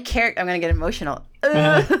that my character, I'm going to get emotional.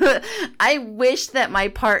 I wish that my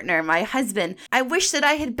partner, my husband, I wish that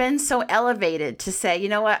I had been so elevated to say, you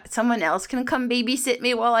know what, someone else can come babysit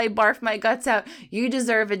me while I barf my guts out. You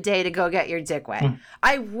deserve a day to go get your dick wet.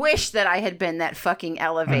 I wish that I had been that fucking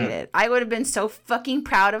elevated. I would have been so fucking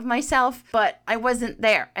proud of myself, but I wasn't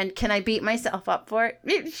there. And can I beat myself up for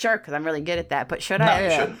it? Sure, because I'm really good at that, but should I? No,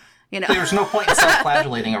 you shouldn't. You know? There's no point in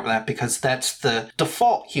self-flagellating over that because that's the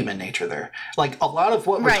default human nature there. Like, a lot of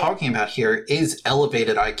what we're talking about here is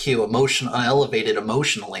elevated IQ, elevated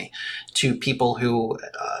emotionally to people who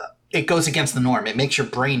it goes against the norm. It makes your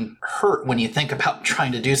brain hurt when you think about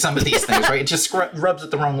trying to do some of these things, right? It just rubs it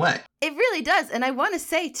the wrong way. It really does. And I want to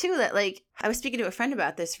say, too, that, like, I was speaking to a friend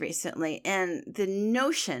about this recently, and the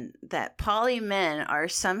notion that poly men are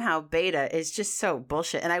somehow beta is just so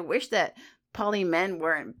bullshit. And I wish that poly men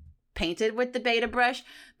weren't painted with the beta brush,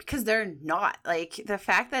 because they're not. Like, the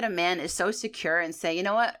fact that a man is so secure and say, you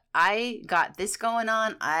know what, I got this going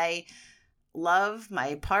on, I love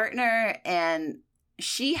my partner, and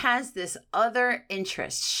she has this other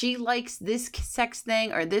interest. She likes this sex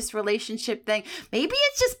thing or this relationship thing. Maybe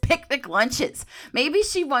it's just picnic lunches. Maybe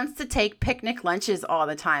she wants to take picnic lunches all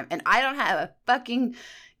the time. And I don't have a fucking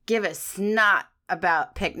give a snot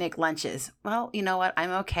about picnic lunches. Well, you know what?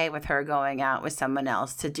 I'm okay with her going out with someone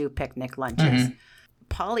else to do picnic lunches.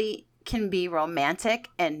 Poly can be romantic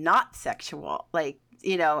and not sexual. Like,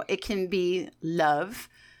 you know, it can be love.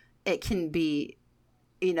 It can be,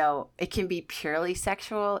 you know, it can be purely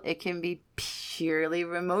sexual. It can be purely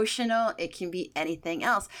emotional. It can be anything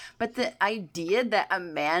else. But the idea that a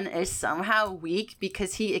man is somehow weak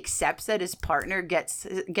because he accepts that his partner gets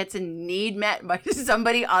a need met by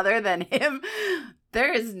somebody other than him,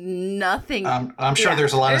 there is nothing. I'm sure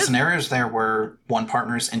there's a lot of scenarios there where one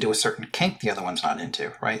partner's into a certain kink the other one's not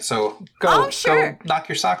into, right? So go knock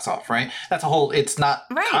your socks off, right? That's a whole, it's not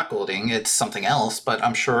cuckolding, it's something else, but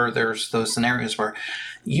I'm sure there's those scenarios where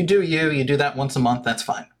you do that once a month, that's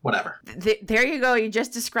fine, whatever. There you go. You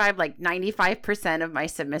just described like 95% of my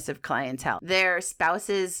submissive clientele. Their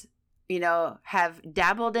spouses, you know, have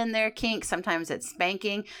dabbled in their kink. Sometimes it's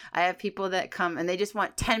spanking. I have people that come and they just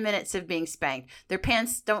want 10 minutes of being spanked. Their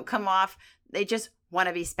pants don't come off. They just want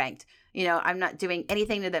to be spanked. You know, I'm not doing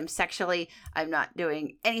anything to them sexually. I'm not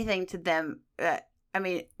doing anything to them. I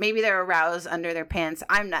mean, maybe they're aroused under their pants.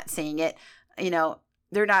 I'm not seeing it. You know,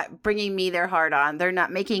 they're not bringing me their heart on. They're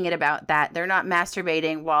not making it about that. They're not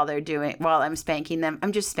masturbating while I'm spanking them.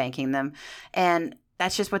 I'm just spanking them. And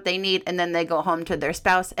that's just what they need. And then they go home to their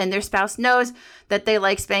spouse, and their spouse knows that they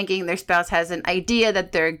like spanking. Their spouse has an idea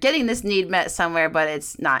that they're getting this need met somewhere, but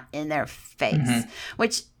it's not in their face,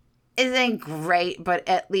 which isn't great, but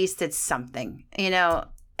at least it's something. You know,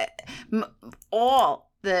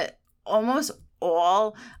 almost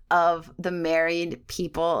all of the married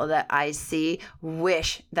people that I see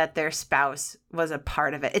wish that their spouse was a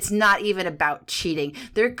part of it. It's not even about cheating.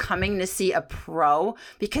 They're coming to see a pro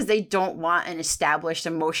because they don't want an established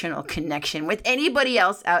emotional connection with anybody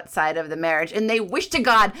else outside of the marriage. And they wish to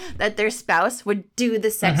God that their spouse would do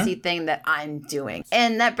the sexy thing that I'm doing.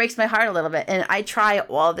 And that breaks my heart a little bit. And I try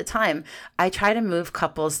all the time. I try to move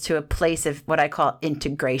couples to a place of what I call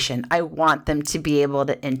integration. I want them to be able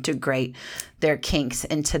to integrate their kinks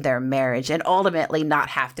into their marriage and ultimately not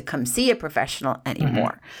have to come see a professional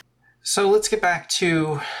anymore. So let's get back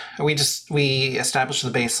to, we established the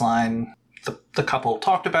baseline. The couple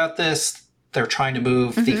talked about this. They're trying to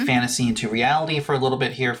move the fantasy into reality for a little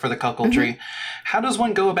bit here for the cuckoldry. How does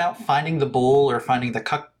one go about finding the bull or finding the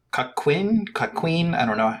cuck queen? I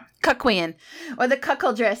don't know. Cuck queen or the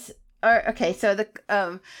cuckoldress. Or okay, so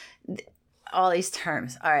all these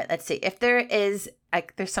terms. All right, let's see. If there is,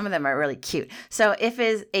 there's some of them are really cute. So if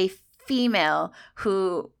is a female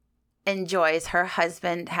who enjoys her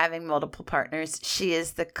husband having multiple partners, she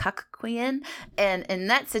is the cuck queen. And in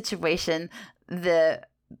that situation, the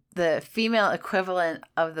female equivalent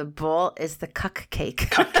of the bull is the cuck cake.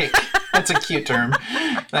 Cupcake. That's a cute term.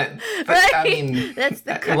 Right? I mean, that's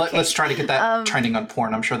the cuck let's try to get that trending on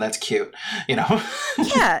porn. I'm sure that's cute, you know?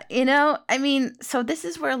 Yeah, you know, I mean, so this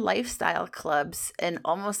is where lifestyle clubs and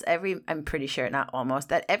I'm pretty sure, not almost,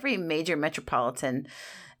 that every major metropolitan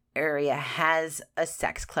area has a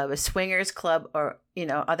sex club, a swingers club, or, you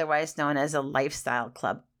know, otherwise known as a lifestyle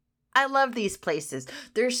club. I love these places.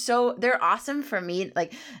 They're awesome for me.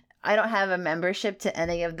 Like, I don't have a membership to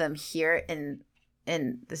any of them here in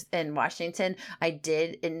Washington. I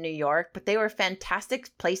did in New York, but they were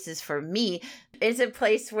fantastic places for me. It's a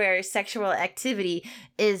place where sexual activity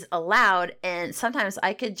is allowed, and sometimes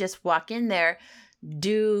I could just walk in there,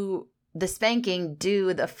 do the spanking,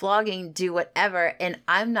 do the flogging, do whatever, and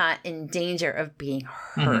I'm not in danger of being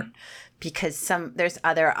hurt because there's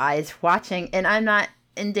other eyes watching, and I'm not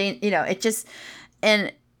in danger. You know, it just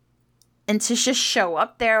and to just show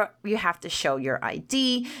up there, you have to show your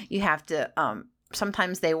ID. You have to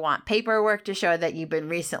sometimes they want paperwork to show that you've been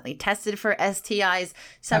recently tested for STIs.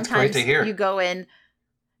 Sometimes that's great to hear. You go in.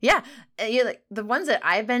 Yeah, you like the ones that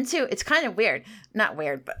I've been to. It's kind of weird, not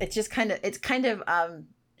weird, but it's kind of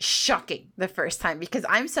shocking the first time because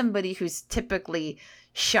I'm somebody who's typically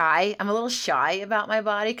shy. I'm a little shy about my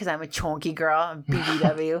body because I'm a chunky girl. I'm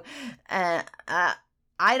BBW, and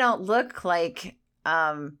I don't look like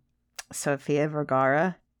Sofia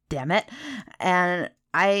Vergara. Damn it, and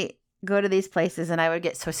I go to these places and I would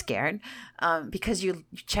get so scared because you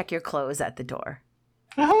check your clothes at the door.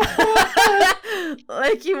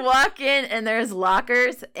 Like you walk in and there's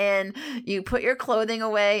lockers and you put your clothing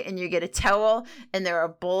away and you get a towel and there are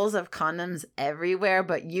bowls of condoms everywhere,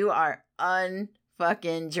 but you are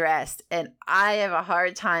unfucking dressed. And I have a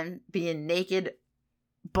hard time being naked,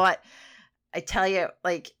 but I tell you,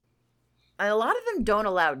 like, a lot of them don't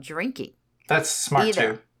allow drinking. That's smart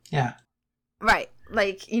either. too. Yeah. Right.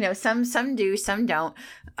 Like, some do, some don't.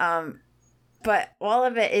 But all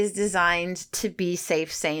of it is designed to be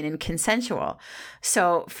safe, sane, and consensual.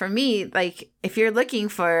 So for me, like, if you're looking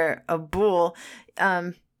for a bull,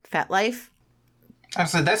 FetLife.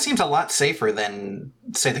 So that seems a lot safer than,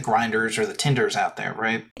 say, the Grinders or the Tinders out there,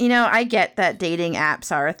 right? I get that dating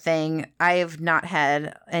apps are a thing. I have not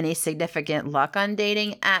had any significant luck on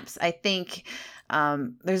dating apps. I think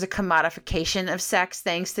there's a commodification of sex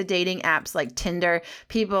thanks to dating apps like Tinder.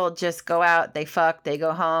 People just go out, they fuck, they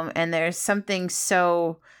go home, and there's something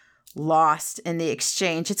so lost in the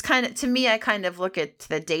exchange. It's kind of, to me, I kind of look at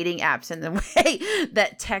the dating apps in the way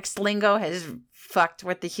that text lingo has fucked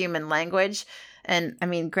with the human language. And I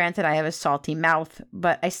mean, granted, I have a salty mouth,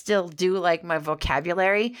 but I still do like my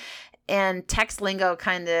vocabulary. And text lingo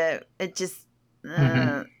kind of, it just...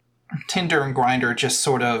 Tinder and Grindr just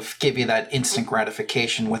sort of give you that instant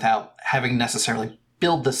gratification without having necessarily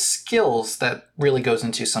build the skills that really goes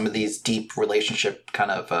into some of these deep relationship kind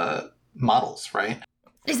of models, right?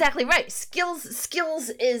 Exactly right. Skills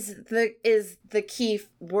is the key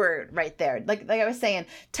word right there. Like I was saying,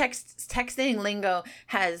 texting lingo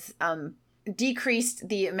has decreased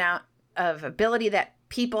the amount of ability that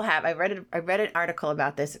people have. I read an article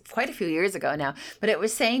about this quite a few years ago now, but it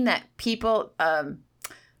was saying that people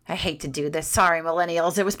I hate to do this. Sorry,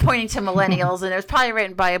 millennials. It was pointing to millennials, and it was probably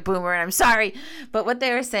written by a boomer, and I'm sorry. But what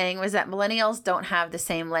they were saying was that millennials don't have the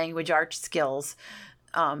same language arts skills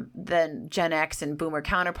than Gen X and boomer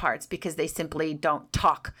counterparts because they simply don't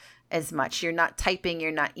talk as much. You're not typing,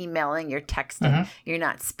 you're not emailing, you're texting, you're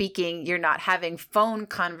not speaking, you're not having phone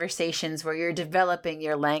conversations where you're developing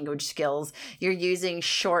your language skills. You're using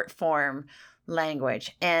short form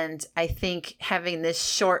language. And I think having this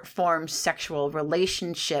short form sexual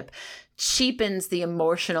relationship cheapens the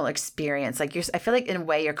emotional experience. Like I feel like in a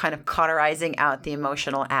way you're kind of cauterizing out the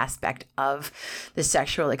emotional aspect of the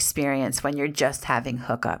sexual experience when you're just having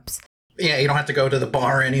hookups. Yeah, you don't have to go to the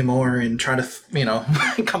bar anymore and try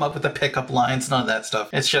to, come up with the pickup lines, none of that stuff.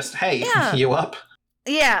 It's just, hey, you up?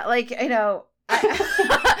 Yeah, like,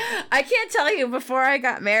 I can't tell you, before I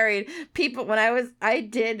got married, people, I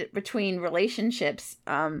did between relationships,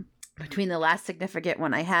 between the last significant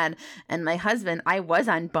one I had and my husband, I was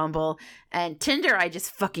on Bumble, and Tinder I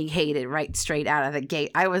just fucking hated right straight out of the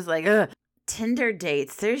gate. I was like, ugh. Tinder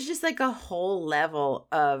dates, there's just like a whole level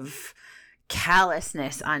of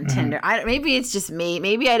callousness on Tinder. Maybe it's just me.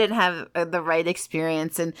 Maybe I didn't have the right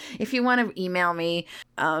experience. And if you want to email me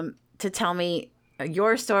to tell me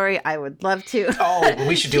your story, I would love to. Oh,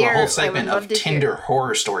 we should do a whole segment of Tinder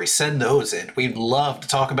horror stories. Send those in. We'd love to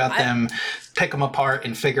talk about them, pick them apart,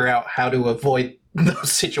 and figure out how to avoid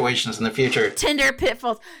those situations in the future. Tinder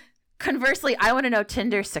pitfalls. Conversely, I want to know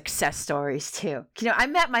Tinder success stories too. I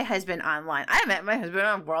met my husband online. I met my husband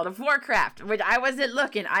on World of Warcraft, which I wasn't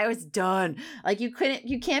looking. I was done. Like you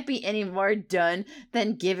can't be any more done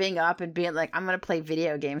than giving up and being like, I'm going to play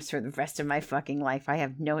video games for the rest of my fucking life. I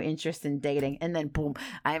have no interest in dating. And then boom,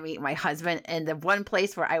 I meet my husband in the one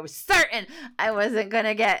place where I was certain I wasn't going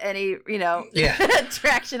to get any,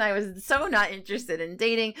 traction. I was so not interested in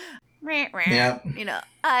dating. Yeah.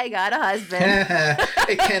 I got a husband.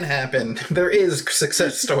 It can happen. There is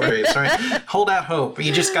success stories, right? Hold out hope.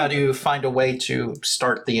 You just got to find a way to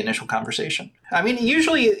start the initial conversation. I mean,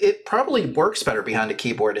 usually it probably works better behind a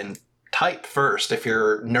keyboard and type first if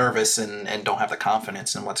you're nervous and don't have the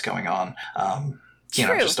confidence in what's going on.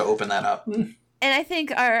 Just to open that up. And I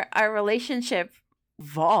think our relationship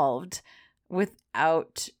evolved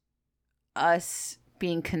without us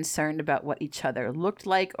being concerned about what each other looked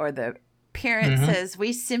like or the appearances.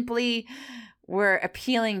 We simply were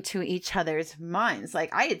appealing to each other's minds.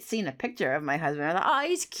 Like I had seen a picture of my husband. I thought, oh,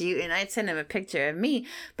 he's cute. And I'd send him a picture of me.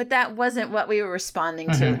 But that wasn't what we were responding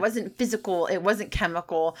to. It wasn't physical. It wasn't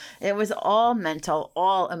chemical. It was all mental,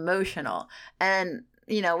 all emotional. And,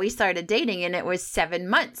 we started dating and it was 7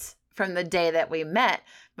 months from the day that we met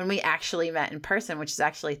when we actually met in person, which is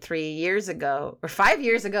actually 3 years ago or 5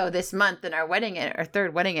 years ago this month. And our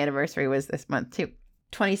third wedding anniversary was this month too.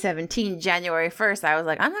 2017, January 1st, I was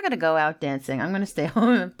like, I'm not going to go out dancing. I'm going to stay home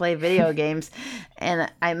and play video games.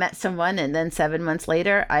 And I met someone, and then 7 months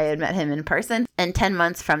later, I had met him in person. And 10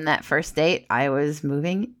 months from that first date, I was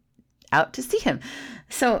moving out to see him.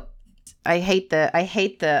 So I hate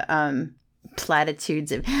the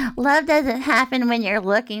platitudes of love doesn't happen when you're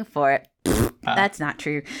looking for it. That's not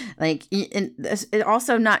true. Like, it's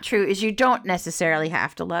also not true is you don't necessarily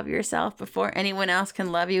have to love yourself before anyone else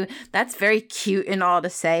can love you. That's very cute and all to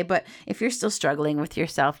say, but if you're still struggling with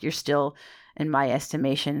yourself, you're still, in my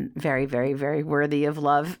estimation, very, very, very worthy of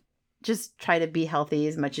love. just try to be healthy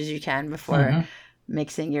as much as you can before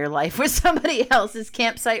mixing your life with somebody else's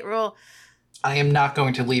campsite rule. I am not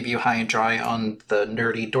going to leave you high and dry on the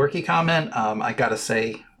nerdy dorky comment. I gotta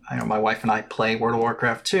say, I know my wife and I play World of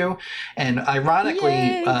Warcraft too, and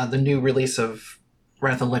ironically, the new release of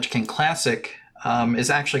Wrath of the Lich King Classic is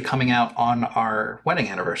actually coming out on our wedding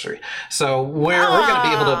anniversary. So we're going to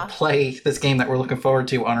be able to play this game that we're looking forward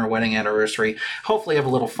to on our wedding anniversary. Hopefully have a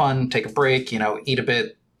little fun, take a break, eat a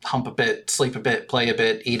bit, hump a bit, sleep a bit, play a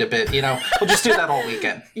bit, eat a bit, we'll just do that all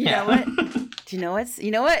weekend. You know what? Do you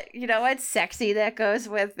know what's sexy that goes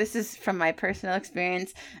with, this is from my personal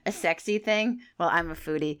experience, a sexy thing? Well, I'm a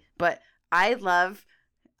foodie, but I love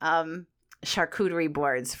charcuterie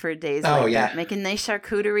boards for days that. Make a nice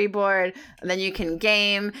charcuterie board, and then you can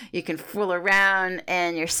game, you can fool around,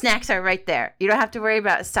 and your snacks are right there. You don't have to worry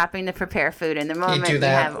about stopping to prepare food in the moment. You do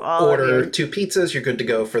that, order 2 pizzas, you're good to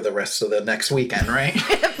go for the rest of the next weekend, right?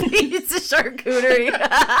 Pizza charcuterie.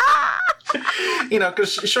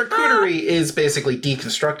 Because charcuterie is basically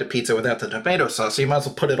deconstructed pizza without the tomato sauce, so you might as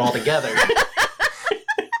well put it all together.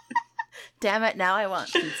 Damn it, now I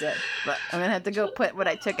want pizza. But I'm going to have to go put what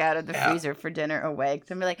I took out of the freezer for dinner away. Because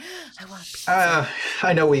I'm going to be like, I want pizza.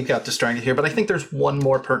 I know we've got distracted here, but I think there's one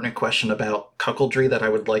more pertinent question about cuckoldry that I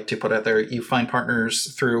would like to put out there. You find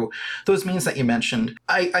partners through those means that you mentioned.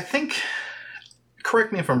 I think,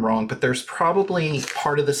 correct me if I'm wrong, but there's probably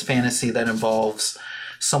part of this fantasy that involves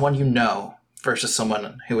someone you know versus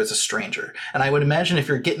someone who is a stranger. And I would imagine if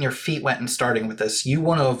you're getting your feet wet and starting with this, you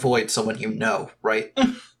want to avoid someone you know, right?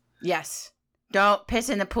 Yes. Don't piss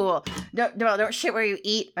in the pool. Don't shit where you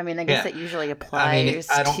eat. I mean, I guess that usually applies.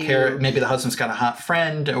 I don't care. Maybe the husband's got a hot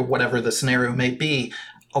friend or whatever the scenario may be.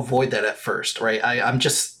 Avoid that at first, right? I'm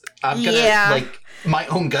gonna my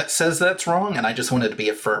own gut says that's wrong, and I just want it to be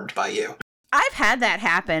affirmed by you. I've had that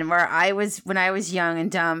happen where when I was young and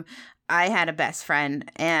dumb, I had a best friend,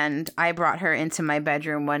 and I brought her into my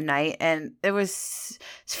bedroom one night, and it's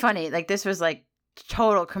funny. Like, this was like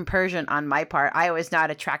total compersion on my part. I was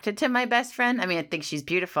not attracted to my best friend. I mean, I think she's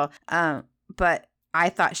beautiful, but I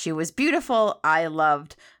thought she was beautiful. I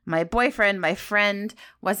loved my boyfriend. My friend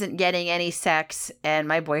wasn't getting any sex, and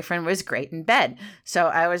my boyfriend was great in bed. So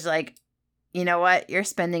I was like, you know what? You're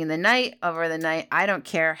spending the night over the night. I don't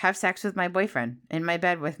care. Have sex with my boyfriend in my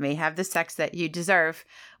bed with me. Have the sex that you deserve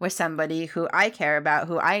with somebody who I care about,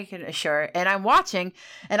 who I can assure. And I'm watching,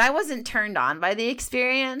 and I wasn't turned on by the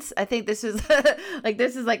experience. I think this is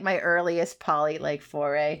like my earliest poly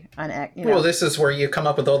foray on Well, this is where you come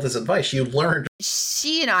up with all this advice. You learned.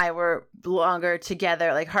 She and I were longer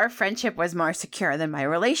together. Like, her friendship was more secure than my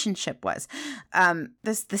relationship was.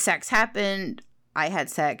 The sex happened. I had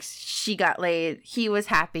sex. She got laid. He was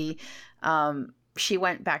happy. She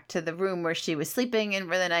went back to the room where she was sleeping, and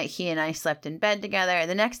for the night, he and I slept in bed together.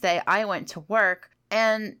 The next day, I went to work,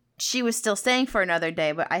 and she was still staying for another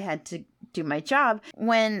day, but I had to do my job.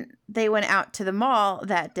 When they went out to the mall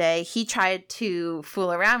that day, he tried to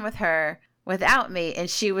fool around with her without me, and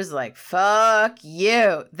she was like, fuck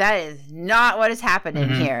you, that is not what is happening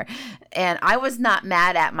here. And I was not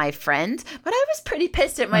mad at my friend, but I was pretty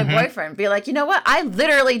pissed at my boyfriend. Be like, you know what, I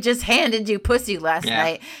literally just handed you pussy last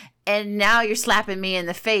night, and now you're slapping me in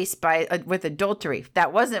the face with adultery.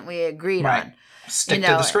 That wasn't what we agreed on. Stick to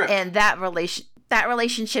the script. And that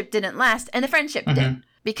relationship didn't last, and the friendship did.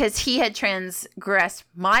 Because he had transgressed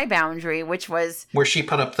my boundary, which was where she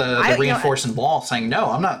put up the reinforcing wall saying, no,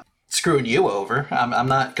 I'm not screwing you over. I'm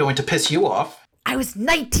not going to piss you off. I was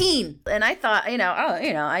 19, and I thought,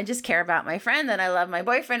 I just care about my friend, and I love my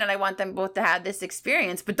boyfriend, and I want them both to have this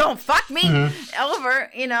experience, but don't fuck me over,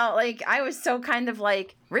 I was so kind of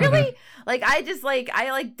like, really? Like, I just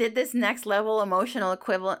I did this next level emotional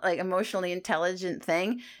equivalent, emotionally intelligent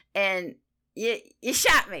thing, and you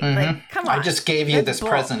shot me. Like, come on. I just gave you this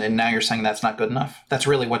present, and now you're saying that's not good enough? That's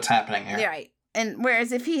really what's happening here. Yeah, right. And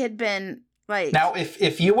whereas if he had been now,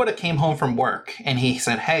 if you would have came home from work and he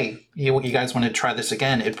said, hey, you guys want to try this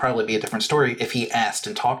again, it'd probably be a different story if he asked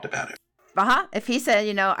and talked about it. If he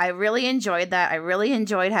said, I really enjoyed that. I really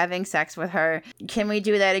enjoyed having sex with her. Can we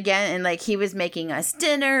do that again? And he was making us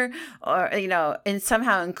dinner or, and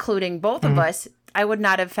somehow including both of us, I would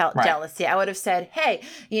not have felt jealousy. I would have said, hey,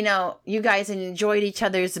 you guys enjoyed each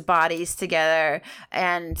other's bodies together,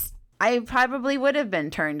 and I probably would have been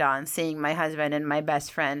turned on seeing my husband and my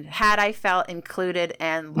best friend had I felt included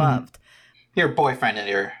and loved. Your boyfriend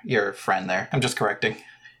and your friend there. I'm just correcting.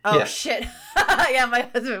 Oh, shit. Yeah, my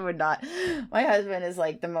husband would not. My husband is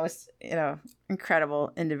the most,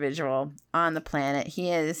 incredible individual on the planet. He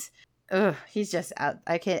is, he's just out.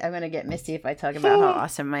 I'm going to get misty if I talk about how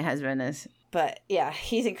awesome my husband is. But yeah,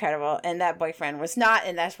 he's incredible. And that boyfriend was not,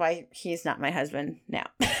 and that's why he's not my husband now.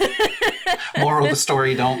 Moral of the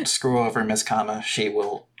story, don't screw over Miss Kama. She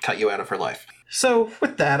will cut you out of her life. So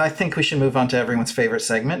with that, I think we should move on to everyone's favorite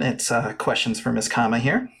segment. It's questions for Miss Kama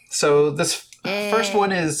here. So this first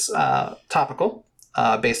one is topical,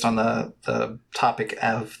 based on the topic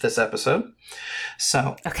of this episode.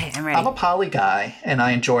 So, okay, I'm ready. I'm a poly guy, and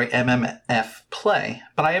I enjoy MMF play,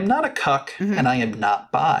 but I am not a cuck, and I am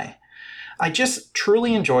not bi. I just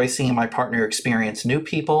truly enjoy seeing my partner experience new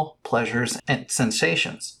people, pleasures, and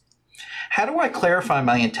sensations. How do I clarify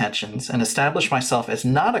my intentions and establish myself as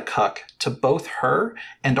not a cuck to both her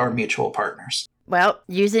and our mutual partners? Well,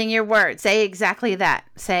 using your words, say exactly that.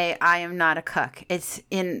 Say, I am not a cuck.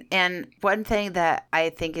 And one thing that I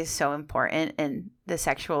think is so important in the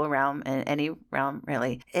sexual realm and any realm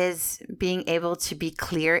really is being able to be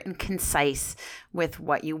clear and concise with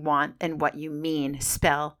what you want and what you mean.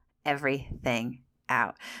 Spell everything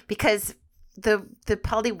out. Because the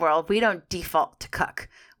poly world, we don't default to cuck.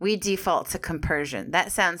 We default to compersion.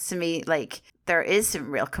 That sounds to me like there is some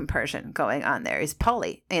real compersion going on there. Is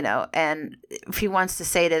poly, and if he wants to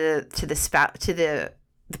say to the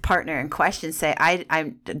partner in question, say,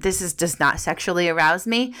 this does not sexually arouse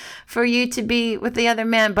me for you to be with the other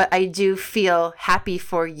man, but I do feel happy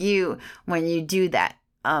for you when you do that.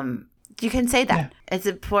 You can say that. Yeah. It's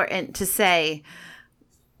important to say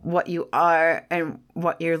what you are and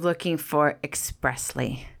what you're looking for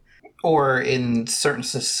expressly. Or in certain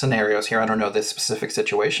scenarios here, I don't know this specific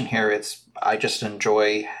situation here, I just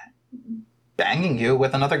enjoy banging you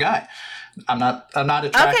with another guy. I'm not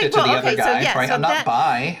attracted to the other guy, right? So I'm not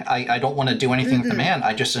bi. I don't want to do anything with the man.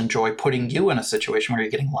 I just enjoy putting you in a situation where you're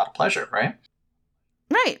getting a lot of pleasure, right?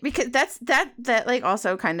 Right, because that like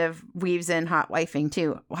also kind of weaves in hot wifing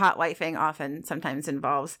too. Hot wifing often sometimes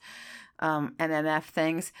involves MMF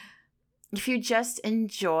things. If you just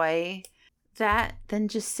enjoy that, then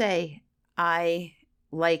just say, I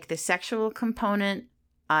like the sexual component.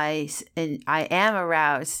 I am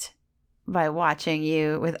aroused by watching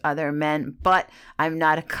you with other men, but I'm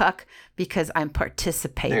not a cuck because I'm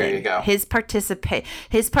participating. There you go. His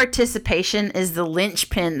participation is the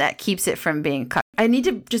linchpin that keeps it from being cuck. I need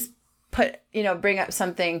to just bring up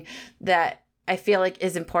something that I feel like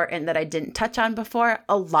is important that I didn't touch on before.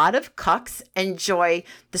 A lot of cucks enjoy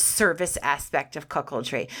the service aspect of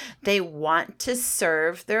cuckoldry. They want to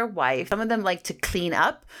serve their wife. Some of them like to clean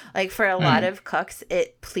up. Like for a lot of cucks,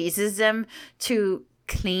 it pleases them to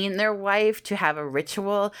clean their wife, to have a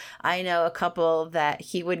ritual. I know a couple that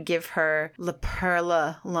he would give her La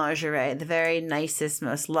Perla lingerie, the very nicest,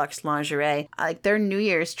 most luxe lingerie. Like their New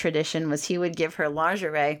Year's tradition was he would give her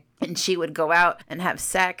lingerie and she would go out and have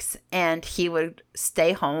sex and he would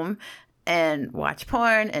stay home and watch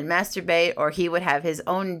porn and masturbate, or he would have his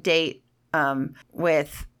own date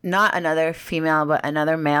with not another female but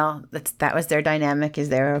another male. That was their dynamic. He's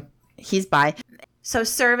bi. So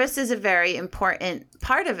service is a very important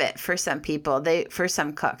part of it for some people. For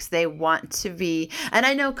some cucks, they want to be, and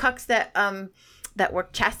I know cucks that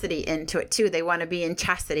work chastity into it too. They want to be in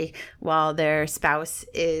chastity while their spouse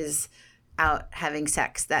is out having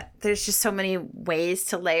sex. That there's just so many ways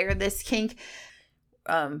to layer this kink.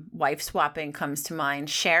 Wife swapping comes to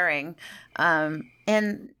mind, sharing,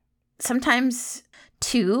 and sometimes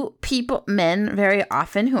two men very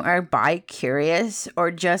often who are bi-curious or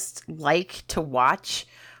just like to watch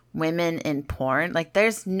women in porn. Like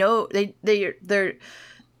there's a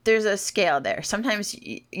scale there. Sometimes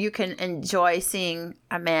you can enjoy seeing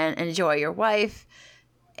a man enjoy your wife,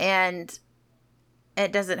 and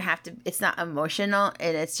it doesn't have to. It's not emotional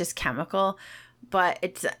and it's just chemical, but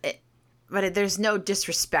there's no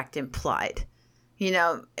disrespect implied,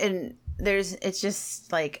 and it's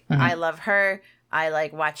just like I love her. I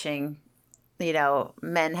like watching,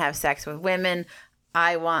 men have sex with women.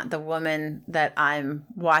 I want the woman that I'm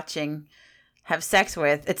watching have sex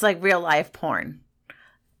with. It's like real life porn.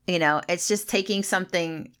 It's just taking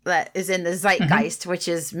something that is in the zeitgeist, which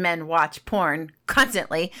is men watch porn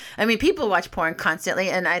constantly. I mean, people watch porn constantly,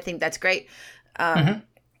 and I think that's great.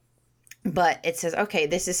 But it says, okay,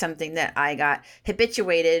 this is something that I got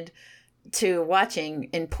habituated to watching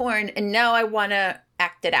in porn, and now I want to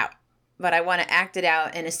act it out. But I want to act it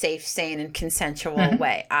out in a safe, sane, and consensual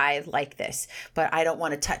way. I like this, but I don't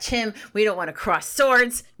want to touch him. We don't want to cross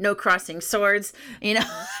swords. No crossing swords, And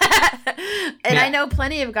I know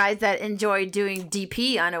plenty of guys that enjoy doing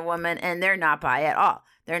DP on a woman, and they're not bi at all.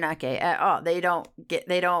 They're not gay at all. They don't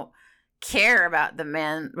care about the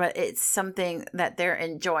man, but it's something that they're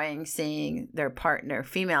enjoying seeing their partner,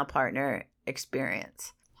 female partner,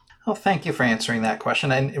 experience. Well, thank you for answering that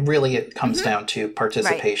question. And really, it comes down to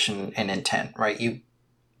participation and intent, right? You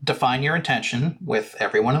define your intention with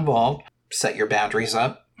everyone involved, set your boundaries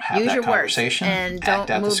up, have Use that your conversation, words, and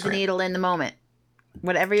don't move the needle in the moment.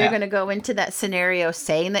 Whatever you're going to go into that scenario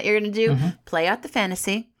saying that you're going to do, play out the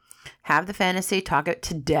fantasy, have the fantasy, talk it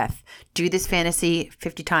to death. Do this fantasy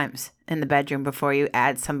 50 times in the bedroom before you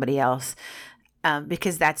add somebody else.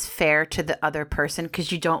 Because that's fair to the other person,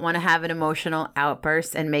 because you don't want to have an emotional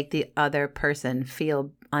outburst and make the other person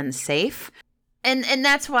feel unsafe. And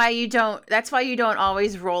that's why you don't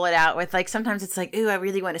always roll it out with, like, sometimes it's like, ooh, I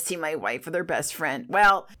really want to see my wife or their best friend.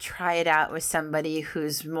 Well, try it out with somebody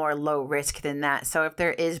who's more low risk than that. So if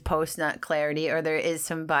there is post-nut clarity or there is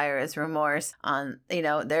some buyer's remorse on,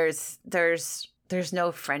 there's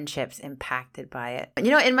no friendships impacted by it.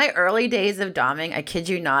 In my early days of doming, I kid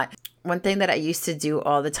you not, one thing that I used to do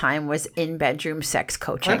all the time was in-bedroom sex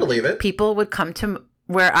coaching. I believe it. People would come to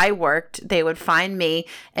where I worked, they would find me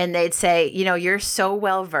and they'd say, you're so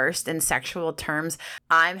well versed in sexual terms.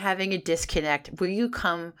 I'm having a disconnect. Will you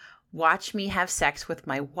come watch me have sex with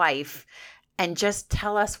my wife and just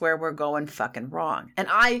tell us where we're going fucking wrong? And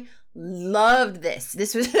I loved this.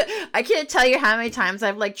 This was, I can't tell you how many times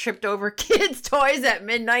I've tripped over kids' toys at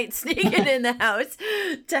midnight, sneaking in the house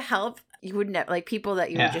to help. You wouldn't have, people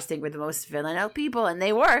that you would just think were the most villain people, and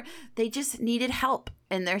they just needed help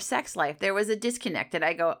in their sex life. There was a disconnect, and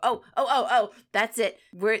I go, oh, that's it.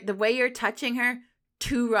 The way you're touching her,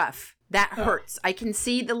 too rough. That hurts. I can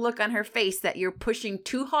see the look on her face that you're pushing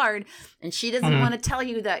too hard, and she doesn't want to tell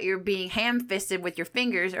you that you're being ham-fisted with your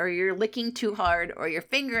fingers, or you're licking too hard, or you're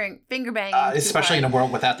finger banging. Especially in a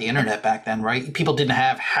world without the internet back then, right? People didn't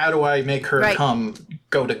have, how do I make her come,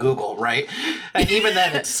 go to Google, right? And even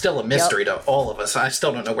then, it's still a mystery to all of us. I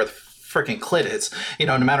still don't know where the freaking clit is,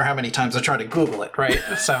 no matter how many times I try to Google it, right?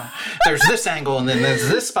 So there's this angle, and then there's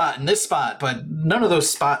this spot and this spot, but none of those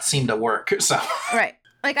spots seem to work. So right.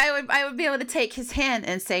 I would be able to take his hand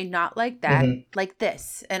and say, not like that, like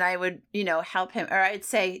this. And I would, help him. Or I'd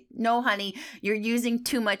say, no, honey, you're using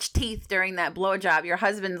too much teeth during that blowjob. Your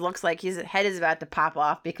husband looks like his head is about to pop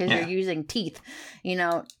off because you're using teeth.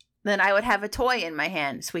 Then I would have a toy in my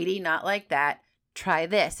hand. Sweetie, not like that. Try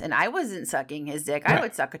this. And I wasn't sucking his dick. I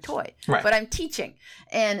would suck a toy. Right. But I'm teaching.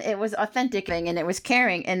 And it was authentic and it was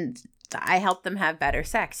caring. And I helped them have better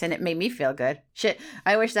sex. And it made me feel good. Shit.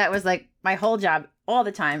 I wish that was my whole job all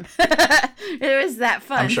the time. It was that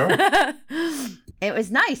fun. I'm sure. It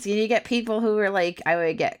was nice. You get people who were I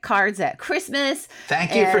would get cards at Christmas.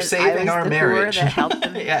 Thank you for saving our marriage. That helped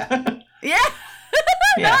them. Yeah.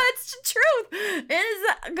 No, it's the truth. It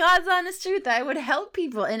is God's honest truth. I would help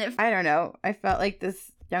people. And I don't know, I felt like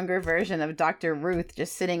this younger version of Dr. Ruth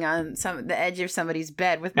just sitting on the edge of somebody's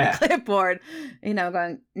bed with my clipboard,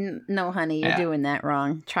 going, no, honey, you're doing that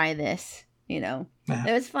wrong. Try this, It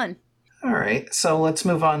was fun. All right. So let's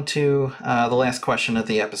move on to the last question of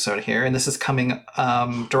the episode here. And this is coming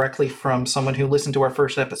directly from someone who listened to our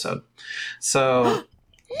first episode. So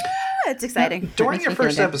it's exciting. During your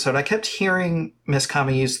first episode, I kept hearing Miss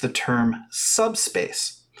Kama use the term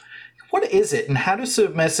subspace. What is it, and how do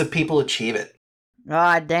submissive people achieve it?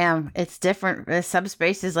 Oh, damn. It's different.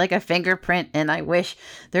 Subspace is like a fingerprint, and I wish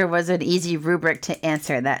there was an easy rubric to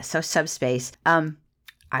answer that. So subspace.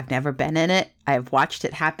 I've never been in it. I've watched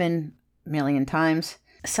it happen a million times.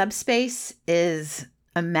 Subspace is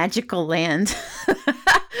a magical land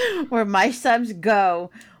where my subs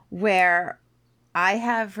go, where I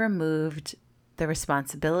have removed the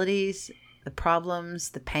responsibilities, the problems,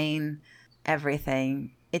 the pain,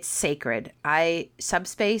 everything. It's sacred.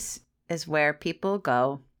 Subspace is where people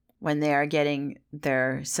go when they are getting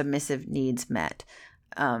their submissive needs met.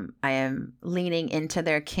 I am leaning into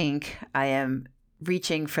their kink. I am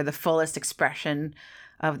reaching for the fullest expression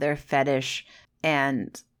of their fetish.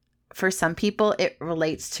 And for some people, it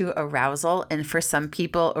relates to arousal. And for some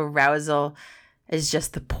people, arousal is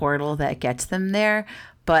just the portal that gets them there.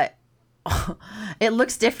 But it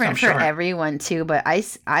looks different for everyone too. But I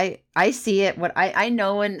see it. I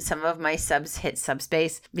know when some of my subs hit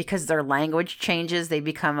subspace, because their language changes, they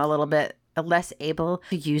become a little bit less able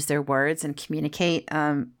to use their words and communicate.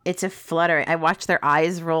 It's a flutter. I watch their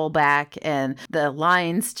eyes roll back and the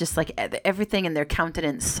lines, just everything in their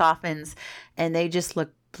countenance softens, and they just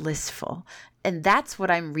look blissful. And that's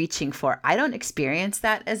what I'm reaching for. I don't experience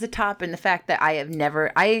that as a top. And the fact that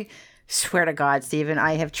I swear to God, Stephen,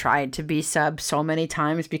 I have tried to be sub so many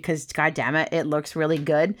times because, God damn it, it looks really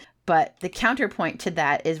good. But the counterpoint to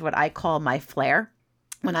that is what I call my flare.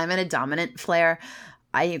 When I'm in a dominant flare,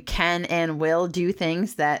 I can and will do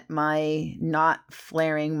things that my not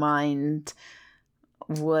flaring mind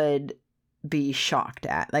would be shocked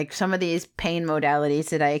at. Like some of these pain modalities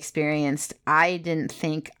that I experienced, I didn't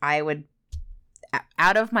think I would,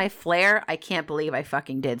 out of my flare, I can't believe I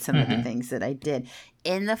fucking did some of the things that I did.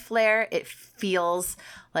 In the flare, it feels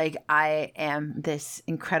like I am this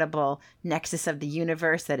incredible nexus of the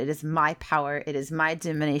universe, that it is my power, it is my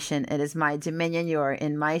domination, it is my dominion. You are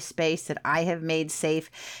in my space that I have made safe,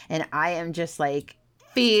 and I am just like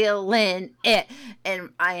feeling it, and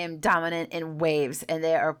I am dominant in waves, and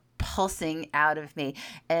they are pulsing out of me,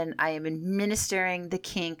 and I am administering the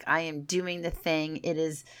kink. I am doing the thing. It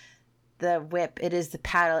is the whip, it is the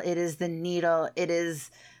paddle, it is the needle, it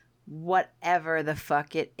is whatever the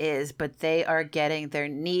fuck it is, but they are getting their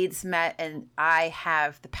needs met, and I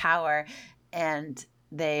have the power, and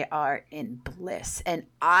they are in bliss, and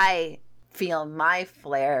I feel my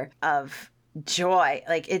flare of joy.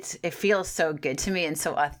 Like it feels so good to me and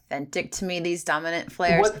so authentic to me, these dominant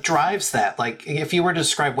flares. What drives that? Like, if you were to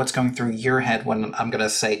describe what's going through your head when, I'm going to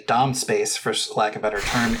say Dom space for lack of a better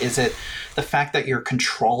term, is it the fact that you're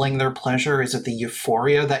controlling their pleasure? Is it the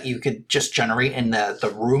euphoria that you could just generate in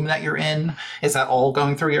the room that you're in? Is that all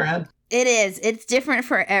going through your head? It is. It's different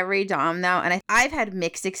for every Dom now. And I've had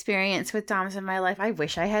mixed experience with Doms in my life. I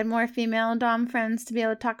wish I had more female Dom friends to be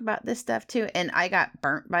able to talk about this stuff too. And I got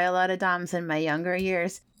burnt by a lot of Doms in my younger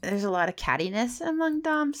years. There's a lot of cattiness among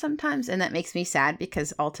Doms sometimes. And that makes me sad,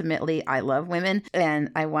 because ultimately I love women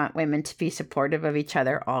and I want women to be supportive of each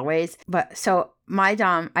other always. But so my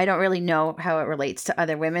Dom, I don't really know how it relates to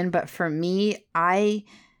other women. But for me, I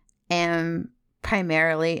am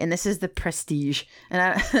primarily, and this is the prestige, and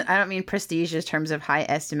I don't mean prestige in terms of high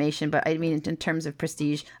estimation, but I mean in terms of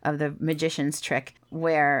prestige of the magician's trick,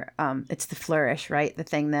 where it's the flourish, right? The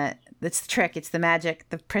thing that's the trick, it's the magic.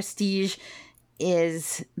 The prestige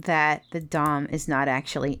is that the Dom is not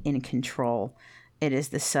actually in control. It is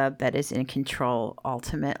the sub that is in control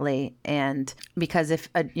ultimately. And because if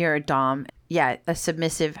you're a Dom, yeah, a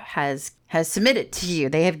submissive has submitted to you.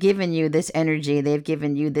 They have given you this energy. They've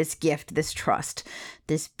given you this gift, this trust,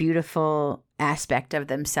 this beautiful aspect of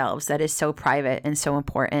themselves that is so private and so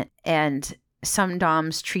important. And some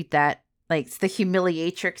Doms treat that like the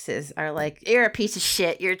humiliatrixes are like, you're a piece of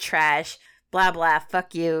shit, you're trash, blah, blah,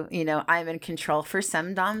 fuck you, I'm in control. For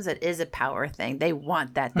some Doms, it is a power thing. They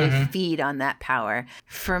want that. They feed on that power.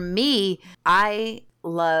 For me,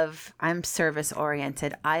 I'm service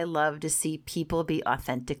oriented. I love to see people be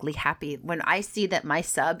authentically happy. When I see that my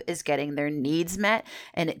sub is getting their needs met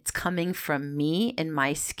and it's coming from me and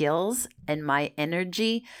my skills and my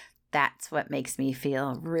energy, that's what makes me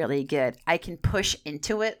feel really good. I can push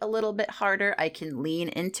into it a little bit harder. I can lean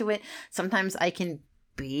into it. Sometimes I can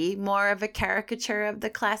be more of a caricature of the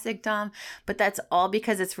classic Dom, but that's all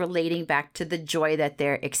because it's relating back to the joy that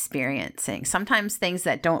they're experiencing. Sometimes things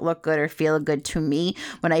that don't look good or feel good to me,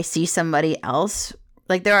 when I see somebody else,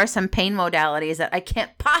 like there are some pain modalities that I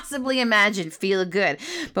can't possibly imagine feel good,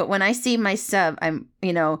 but when I see my sub, I'm,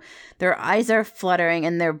 their eyes are fluttering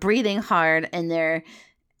and they're breathing hard and they're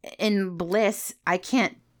in bliss, I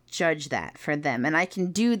can't judge that for them, and I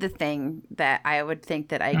can do the thing that I would think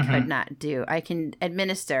that I could not do. I can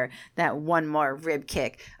administer that one more rib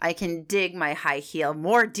kick. I can dig my high heel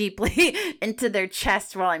more deeply into their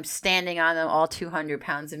chest while I'm standing on them, all 200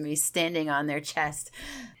 pounds of me standing on their chest.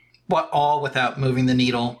 But all without moving the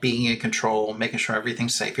needle, being in control, making sure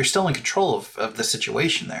everything's safe. You're still in control of the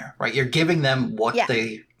situation there, right? You're giving them what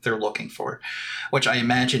they're looking for, which I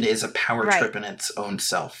imagine is a power trip in its own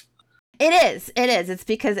self. It is. It's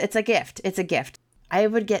because it's a gift. I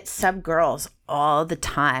would get sub girls all the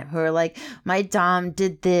time who are like, my Dom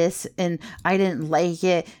did this and I didn't like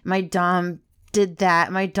it. My Dom did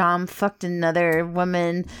that. My Dom fucked another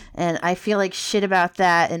woman and I feel like shit about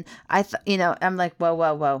that. And I'm like,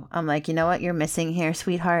 whoa. I'm like, you know what you're missing here,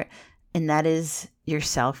 sweetheart? And that is your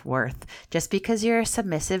self-worth. Just because you're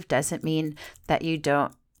submissive doesn't mean that you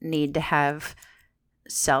don't need to have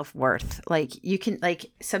self-worth. Like you can,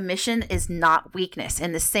 like, submission is not weakness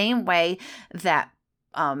in the same way that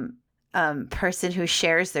person who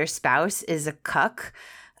shares their spouse is a cuck.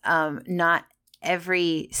 Not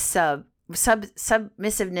every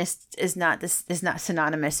submissiveness is not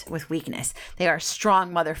synonymous with weakness. They are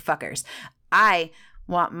strong motherfuckers. I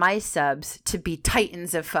want my subs to be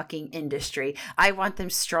titans of fucking industry. I want them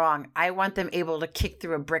strong. I want them able to kick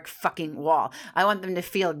through a brick fucking wall. I want them to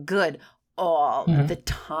feel good all the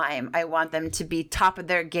time. I want them to be top of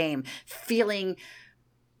their game, feeling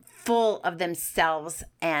full of themselves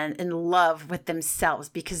and in love with themselves,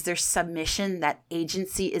 because their submission, that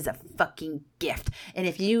agency, is a fucking gift. And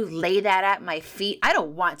if you lay that at my feet, I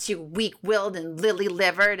don't want you weak-willed and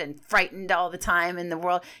lily-livered and frightened all the time in the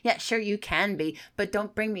world. Yeah, sure you can be, but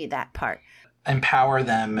don't bring me that part. Empower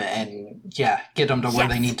them and get them to where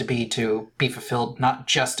they need to be fulfilled, not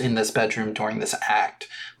just in this bedroom during this act,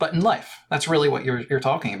 but in life. That's really what you're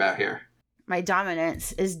talking about here. My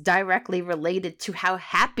dominance is directly related to how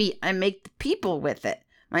happy I make the people with it.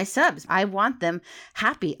 My subs, I want them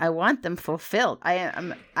happy. I want them fulfilled. I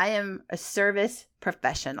am a service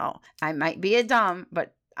professional. I might be a dom,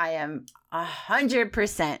 but I am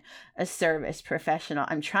 100% a service professional.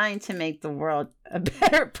 I'm trying to make the world a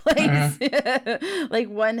better place, like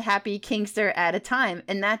one happy kinkster at a time.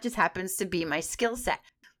 And that just happens to be my skill set.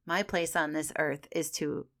 My place on this earth is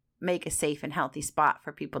to make a safe and healthy spot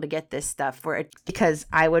for people to get this stuff, because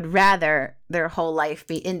I would rather their whole life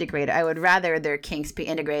be integrated. I would rather their kinks be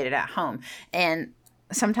integrated at home. And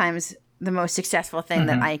sometimes the most successful thing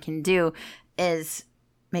that I can do is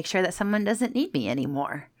make sure that someone doesn't need me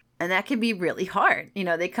anymore. And that can be really hard. You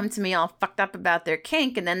know, they come to me all fucked up about their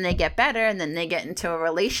kink, and then they get better, and then they get into a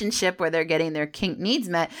relationship where they're getting their kink needs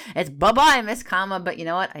met. It's bye-bye, Miss Kama, but you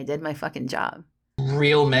know what? I did my fucking job.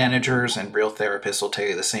 Real managers and real therapists will tell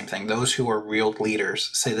you the same thing. Those who are real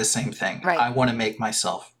leaders say the same thing. Right. I want to make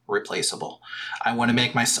myself replaceable. I want to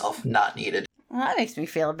make myself not needed. Well, that makes me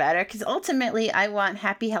feel better, because ultimately I want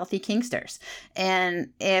happy, healthy kinksters.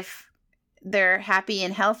 And if they're happy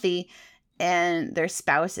and healthy and their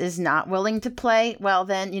spouse is not willing to play, well,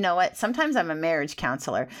 then, you know what? Sometimes I'm a marriage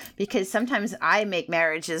counselor, because sometimes I make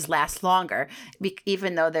marriages last longer,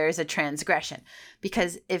 even though there's a transgression.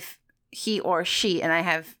 Because if he or she, and I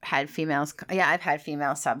have had females, I've had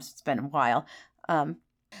female subs, it's been a while.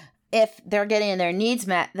 If they're getting their needs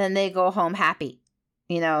met, then they go home happy.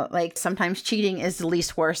 You know, like sometimes cheating is the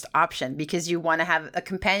least worst option, because you want to have a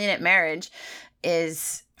companionate marriage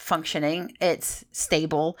is functioning, it's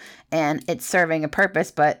stable, and it's serving a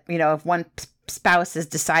purpose. But, you know, if one spouse has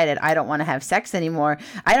decided, I don't want to have sex anymore,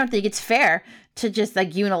 I don't think it's fair to just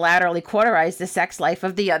like unilaterally cauterize the sex life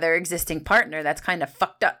of the other existing partner. That's kind of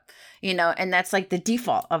fucked up. You know, and that's like the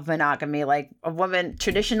default of monogamy. Like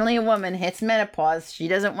traditionally a woman hits menopause, she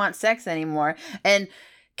doesn't want sex anymore. And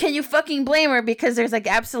can you fucking blame her? Because there's like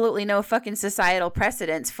absolutely no fucking societal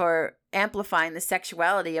precedence for amplifying the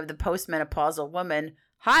sexuality of the postmenopausal woman.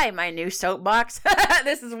 Hi, my new soapbox.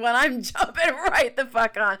 This is what I'm jumping right the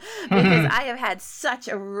fuck on, because I have had such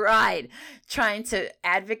a ride trying to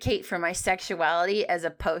advocate for my sexuality as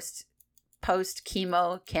a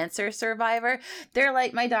post-chemo cancer survivor. They're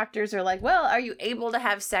like, my doctors are like, well, are you able to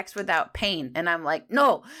have sex without pain? And I'm like,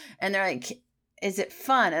 no. And they're like, is it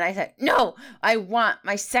fun? And I said, no, I want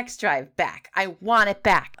my sex drive back. I want it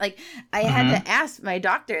back. Like, I had to ask my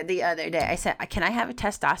doctor the other day, I said, can I have a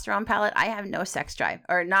testosterone pellet? I have no sex drive,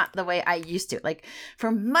 or not the way I used to. Like, for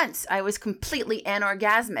months, I was completely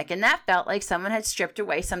anorgasmic, and that felt like someone had stripped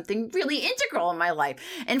away something really integral in my life.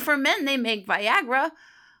 And for men, they make Viagra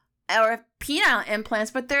or penile implants,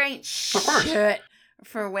 but there ain't shit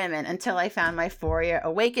for women until I found my 4-year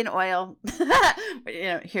Awaken oil. You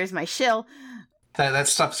know, here's my shill. That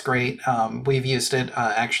stuff's great. We've used it.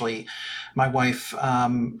 Actually, my wife,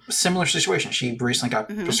 similar situation. She recently got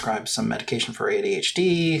prescribed some medication for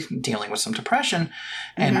ADHD, dealing with some depression,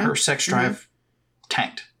 and her sex drive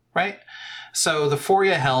tanked, right? So the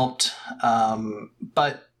Foria helped,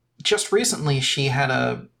 but just recently she had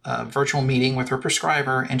a virtual meeting with her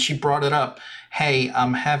prescriber, and she brought it up. Hey,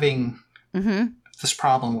 I'm having this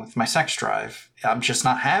problem with my sex drive. I'm just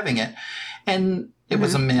not having it. And it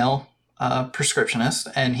was a male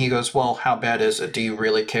prescriptionist, and he goes, well, how bad is it? Do you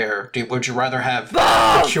really care? Would you rather have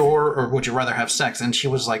a cure, or would you rather have sex? And she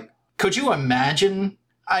was like, could you imagine?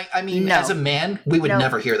 I mean, no. As a man, we would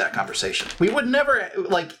never hear that conversation. We would never,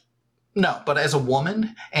 like, no. But as a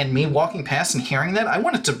woman, and me walking past and hearing that, I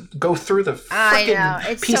wanted to go through the freaking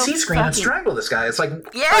PC screen and strangle this guy. It's like,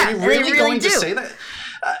 are you really going to say that?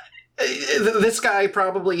 This guy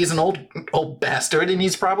probably is an old bastard, and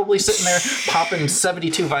he's probably sitting there popping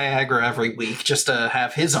 72 Viagra every week just to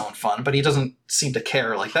have his own fun, but he doesn't seem to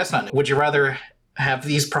care. Like, that's not... Would you rather have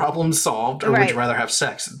these problems solved, or would you rather have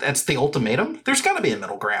sex? That's the ultimatum. There's got to be a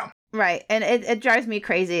middle ground. Right, and it drives me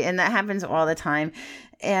crazy, and that happens all the time.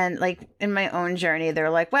 And, like, in my own journey, they're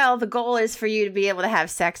like, well, the goal is for you to be able to have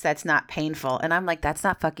sex that's not painful. And I'm like, that's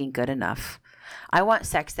not fucking good enough. I want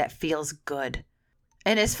sex that feels good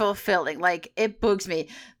and is fulfilling. Like, it bugs me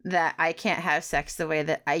that I can't have sex the way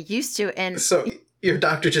that I used to. And so Your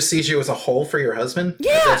doctor just sees you as a hole for your husband?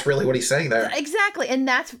 Yeah. That's really what he's saying there. Exactly. And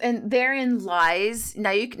therein lies,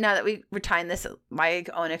 now that we're tying this, my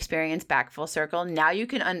own experience back full circle, now you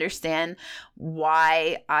can understand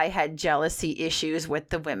why I had jealousy issues with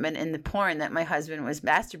the women in the porn that my husband was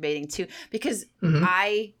masturbating to, because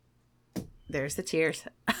there's the tears.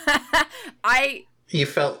 You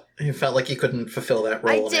felt like you couldn't fulfill that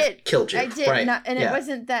role. I did. It killed you. I did. Right. It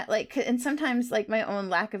wasn't that, like, and sometimes, like, my own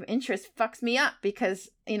lack of interest fucks me up because,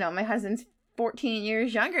 my husband's 14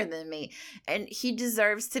 years younger than me, and he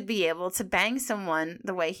deserves to be able to bang someone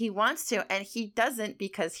the way he wants to, and he doesn't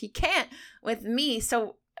because he can't with me.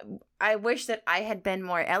 So I wish that I had been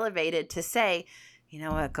more elevated to say, you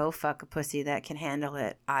know what, go fuck a pussy that can handle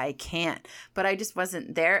it. I can't. But I just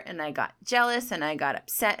wasn't there, and I got jealous, and I got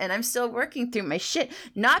upset, and I'm still working through my shit.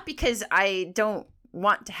 Not because I don't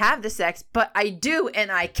want to have the sex, but I do, and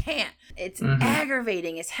I can't. It's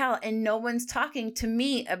aggravating as hell, and no one's talking to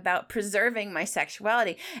me about preserving my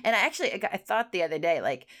sexuality. And I thought the other day,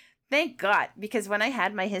 like, thank God, because when I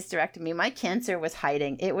had my hysterectomy, my cancer was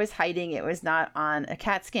hiding. It was hiding. It was not on a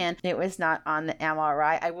CAT scan. It was not on the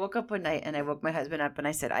MRI. I woke up one night and I woke my husband up and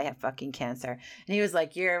I said, I have fucking cancer. And he was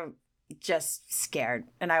like, you're just scared.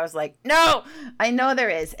 And I was like, no, I know there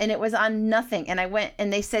is. And it was on nothing. And I went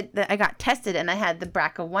and they said that I got tested and I had the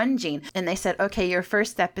BRCA1 gene. And they said, okay, your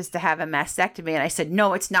first step is to have a mastectomy. And I said,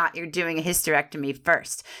 no, it's not. You're doing a hysterectomy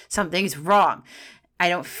first. Something's wrong. I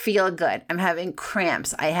don't feel good. I'm having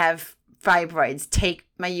cramps. I have fibroids. Take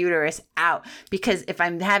my uterus out, because if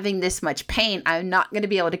I'm having this much pain, I'm not going to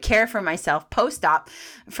be able to care for myself post-op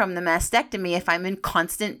from the mastectomy if I'm in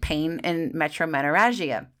constant pain and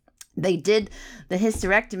metromenoragia. They did the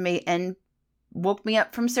hysterectomy and woke me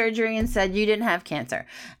up from surgery and said, you didn't have cancer.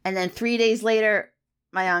 And then 3 days later,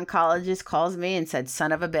 my oncologist calls me and said,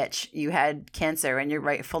 son of a bitch, you had cancer in your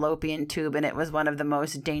right fallopian tube, and it was one of the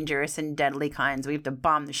most dangerous and deadly kinds. We have to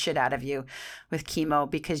bomb the shit out of you with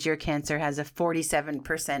chemo because your cancer has a 47%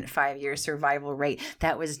 5-year survival rate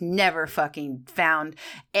that was never fucking found.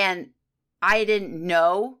 And I didn't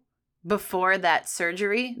know before that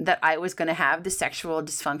surgery that I was going to have the sexual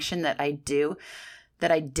dysfunction that I did.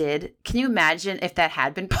 Can you imagine if that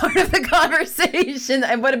had been part of the conversation?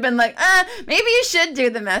 I would have been like, maybe you should do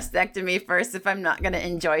the mastectomy first if I'm not going to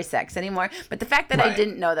enjoy sex anymore. But the fact that I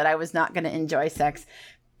didn't know that I was not going to enjoy sex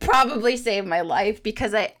probably saved my life,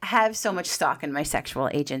 because I have so much stock in my sexual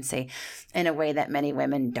agency in a way that many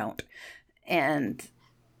women don't. And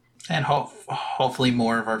hopefully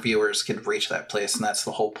more of our viewers can reach that place, and that's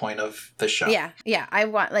the whole point of the show. Yeah. I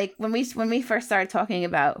want, like, when we first started talking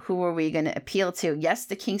about who were we going to appeal to, yes,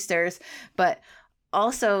 the kinksters, but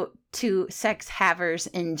also to sex havers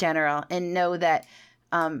in general, and know that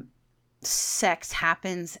sex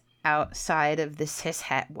happens outside of the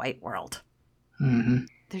cishet white world. Mm-hmm.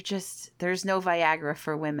 There's no Viagra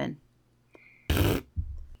for women.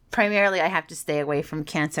 Primarily, I have to stay away from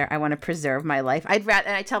cancer. I want to preserve my life. And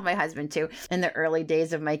I tell my husband too, in the early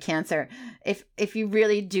days of my cancer, if you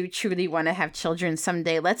really do truly want to have children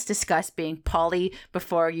someday, let's discuss being poly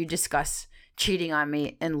before you discuss cheating on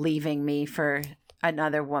me and leaving me for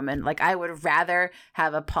another woman. Like, I would rather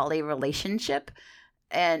have a poly relationship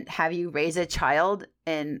and have you raise a child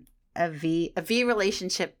in a V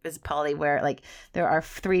relationship is poly, where, like, there are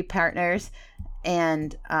 3 partners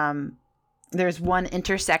and there's one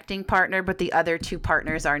intersecting partner, but the other 2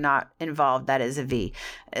 partners are not involved. That is a V.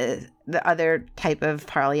 The other type of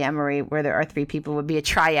polyamory, where there are 3 people, would be a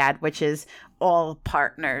triad, which is all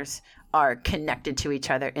partners are connected to each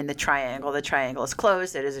other in the triangle. The triangle is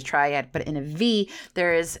closed. It is a triad. But in a V,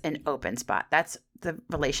 there is an open spot. That's the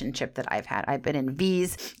relationship that I've had. I've been in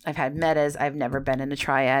Vs. I've had metas. I've never been in a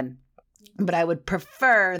triad. But I would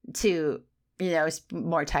prefer to,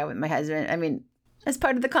 more time with my husband. I mean, as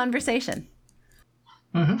part of the conversation.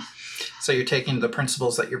 Mm-hmm. So you're taking the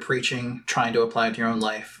principles that you're preaching, trying to apply to your own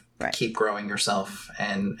life, keep growing yourself,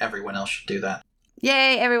 and everyone else should do that.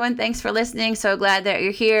 Yay, everyone. Thanks for listening. So glad that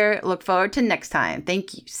you're here. Look forward to next time.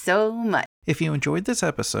 Thank you so much. If you enjoyed this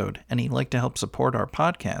episode and you'd like to help support our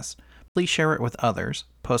podcast, please share it with others,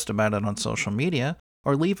 post about it on social media,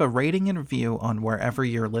 or leave a rating and review on wherever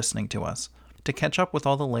you're listening to us. To catch up with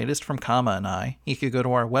all the latest from Kama and I, you could go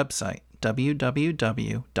to our website,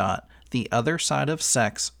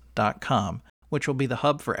 www.theothersideofsex.com, which will be the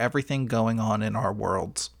hub for everything going on in our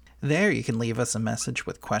worlds. There you can leave us a message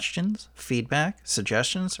with questions, feedback,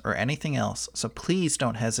 suggestions, or anything else, so please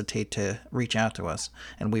don't hesitate to reach out to us,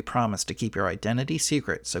 and we promise to keep your identity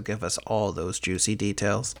secret, so give us all those juicy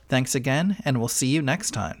details. Thanks again, and we'll see you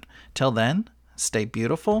next time. Till then, stay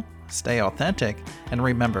beautiful, stay authentic, and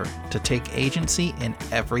remember to take agency in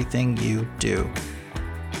everything you do.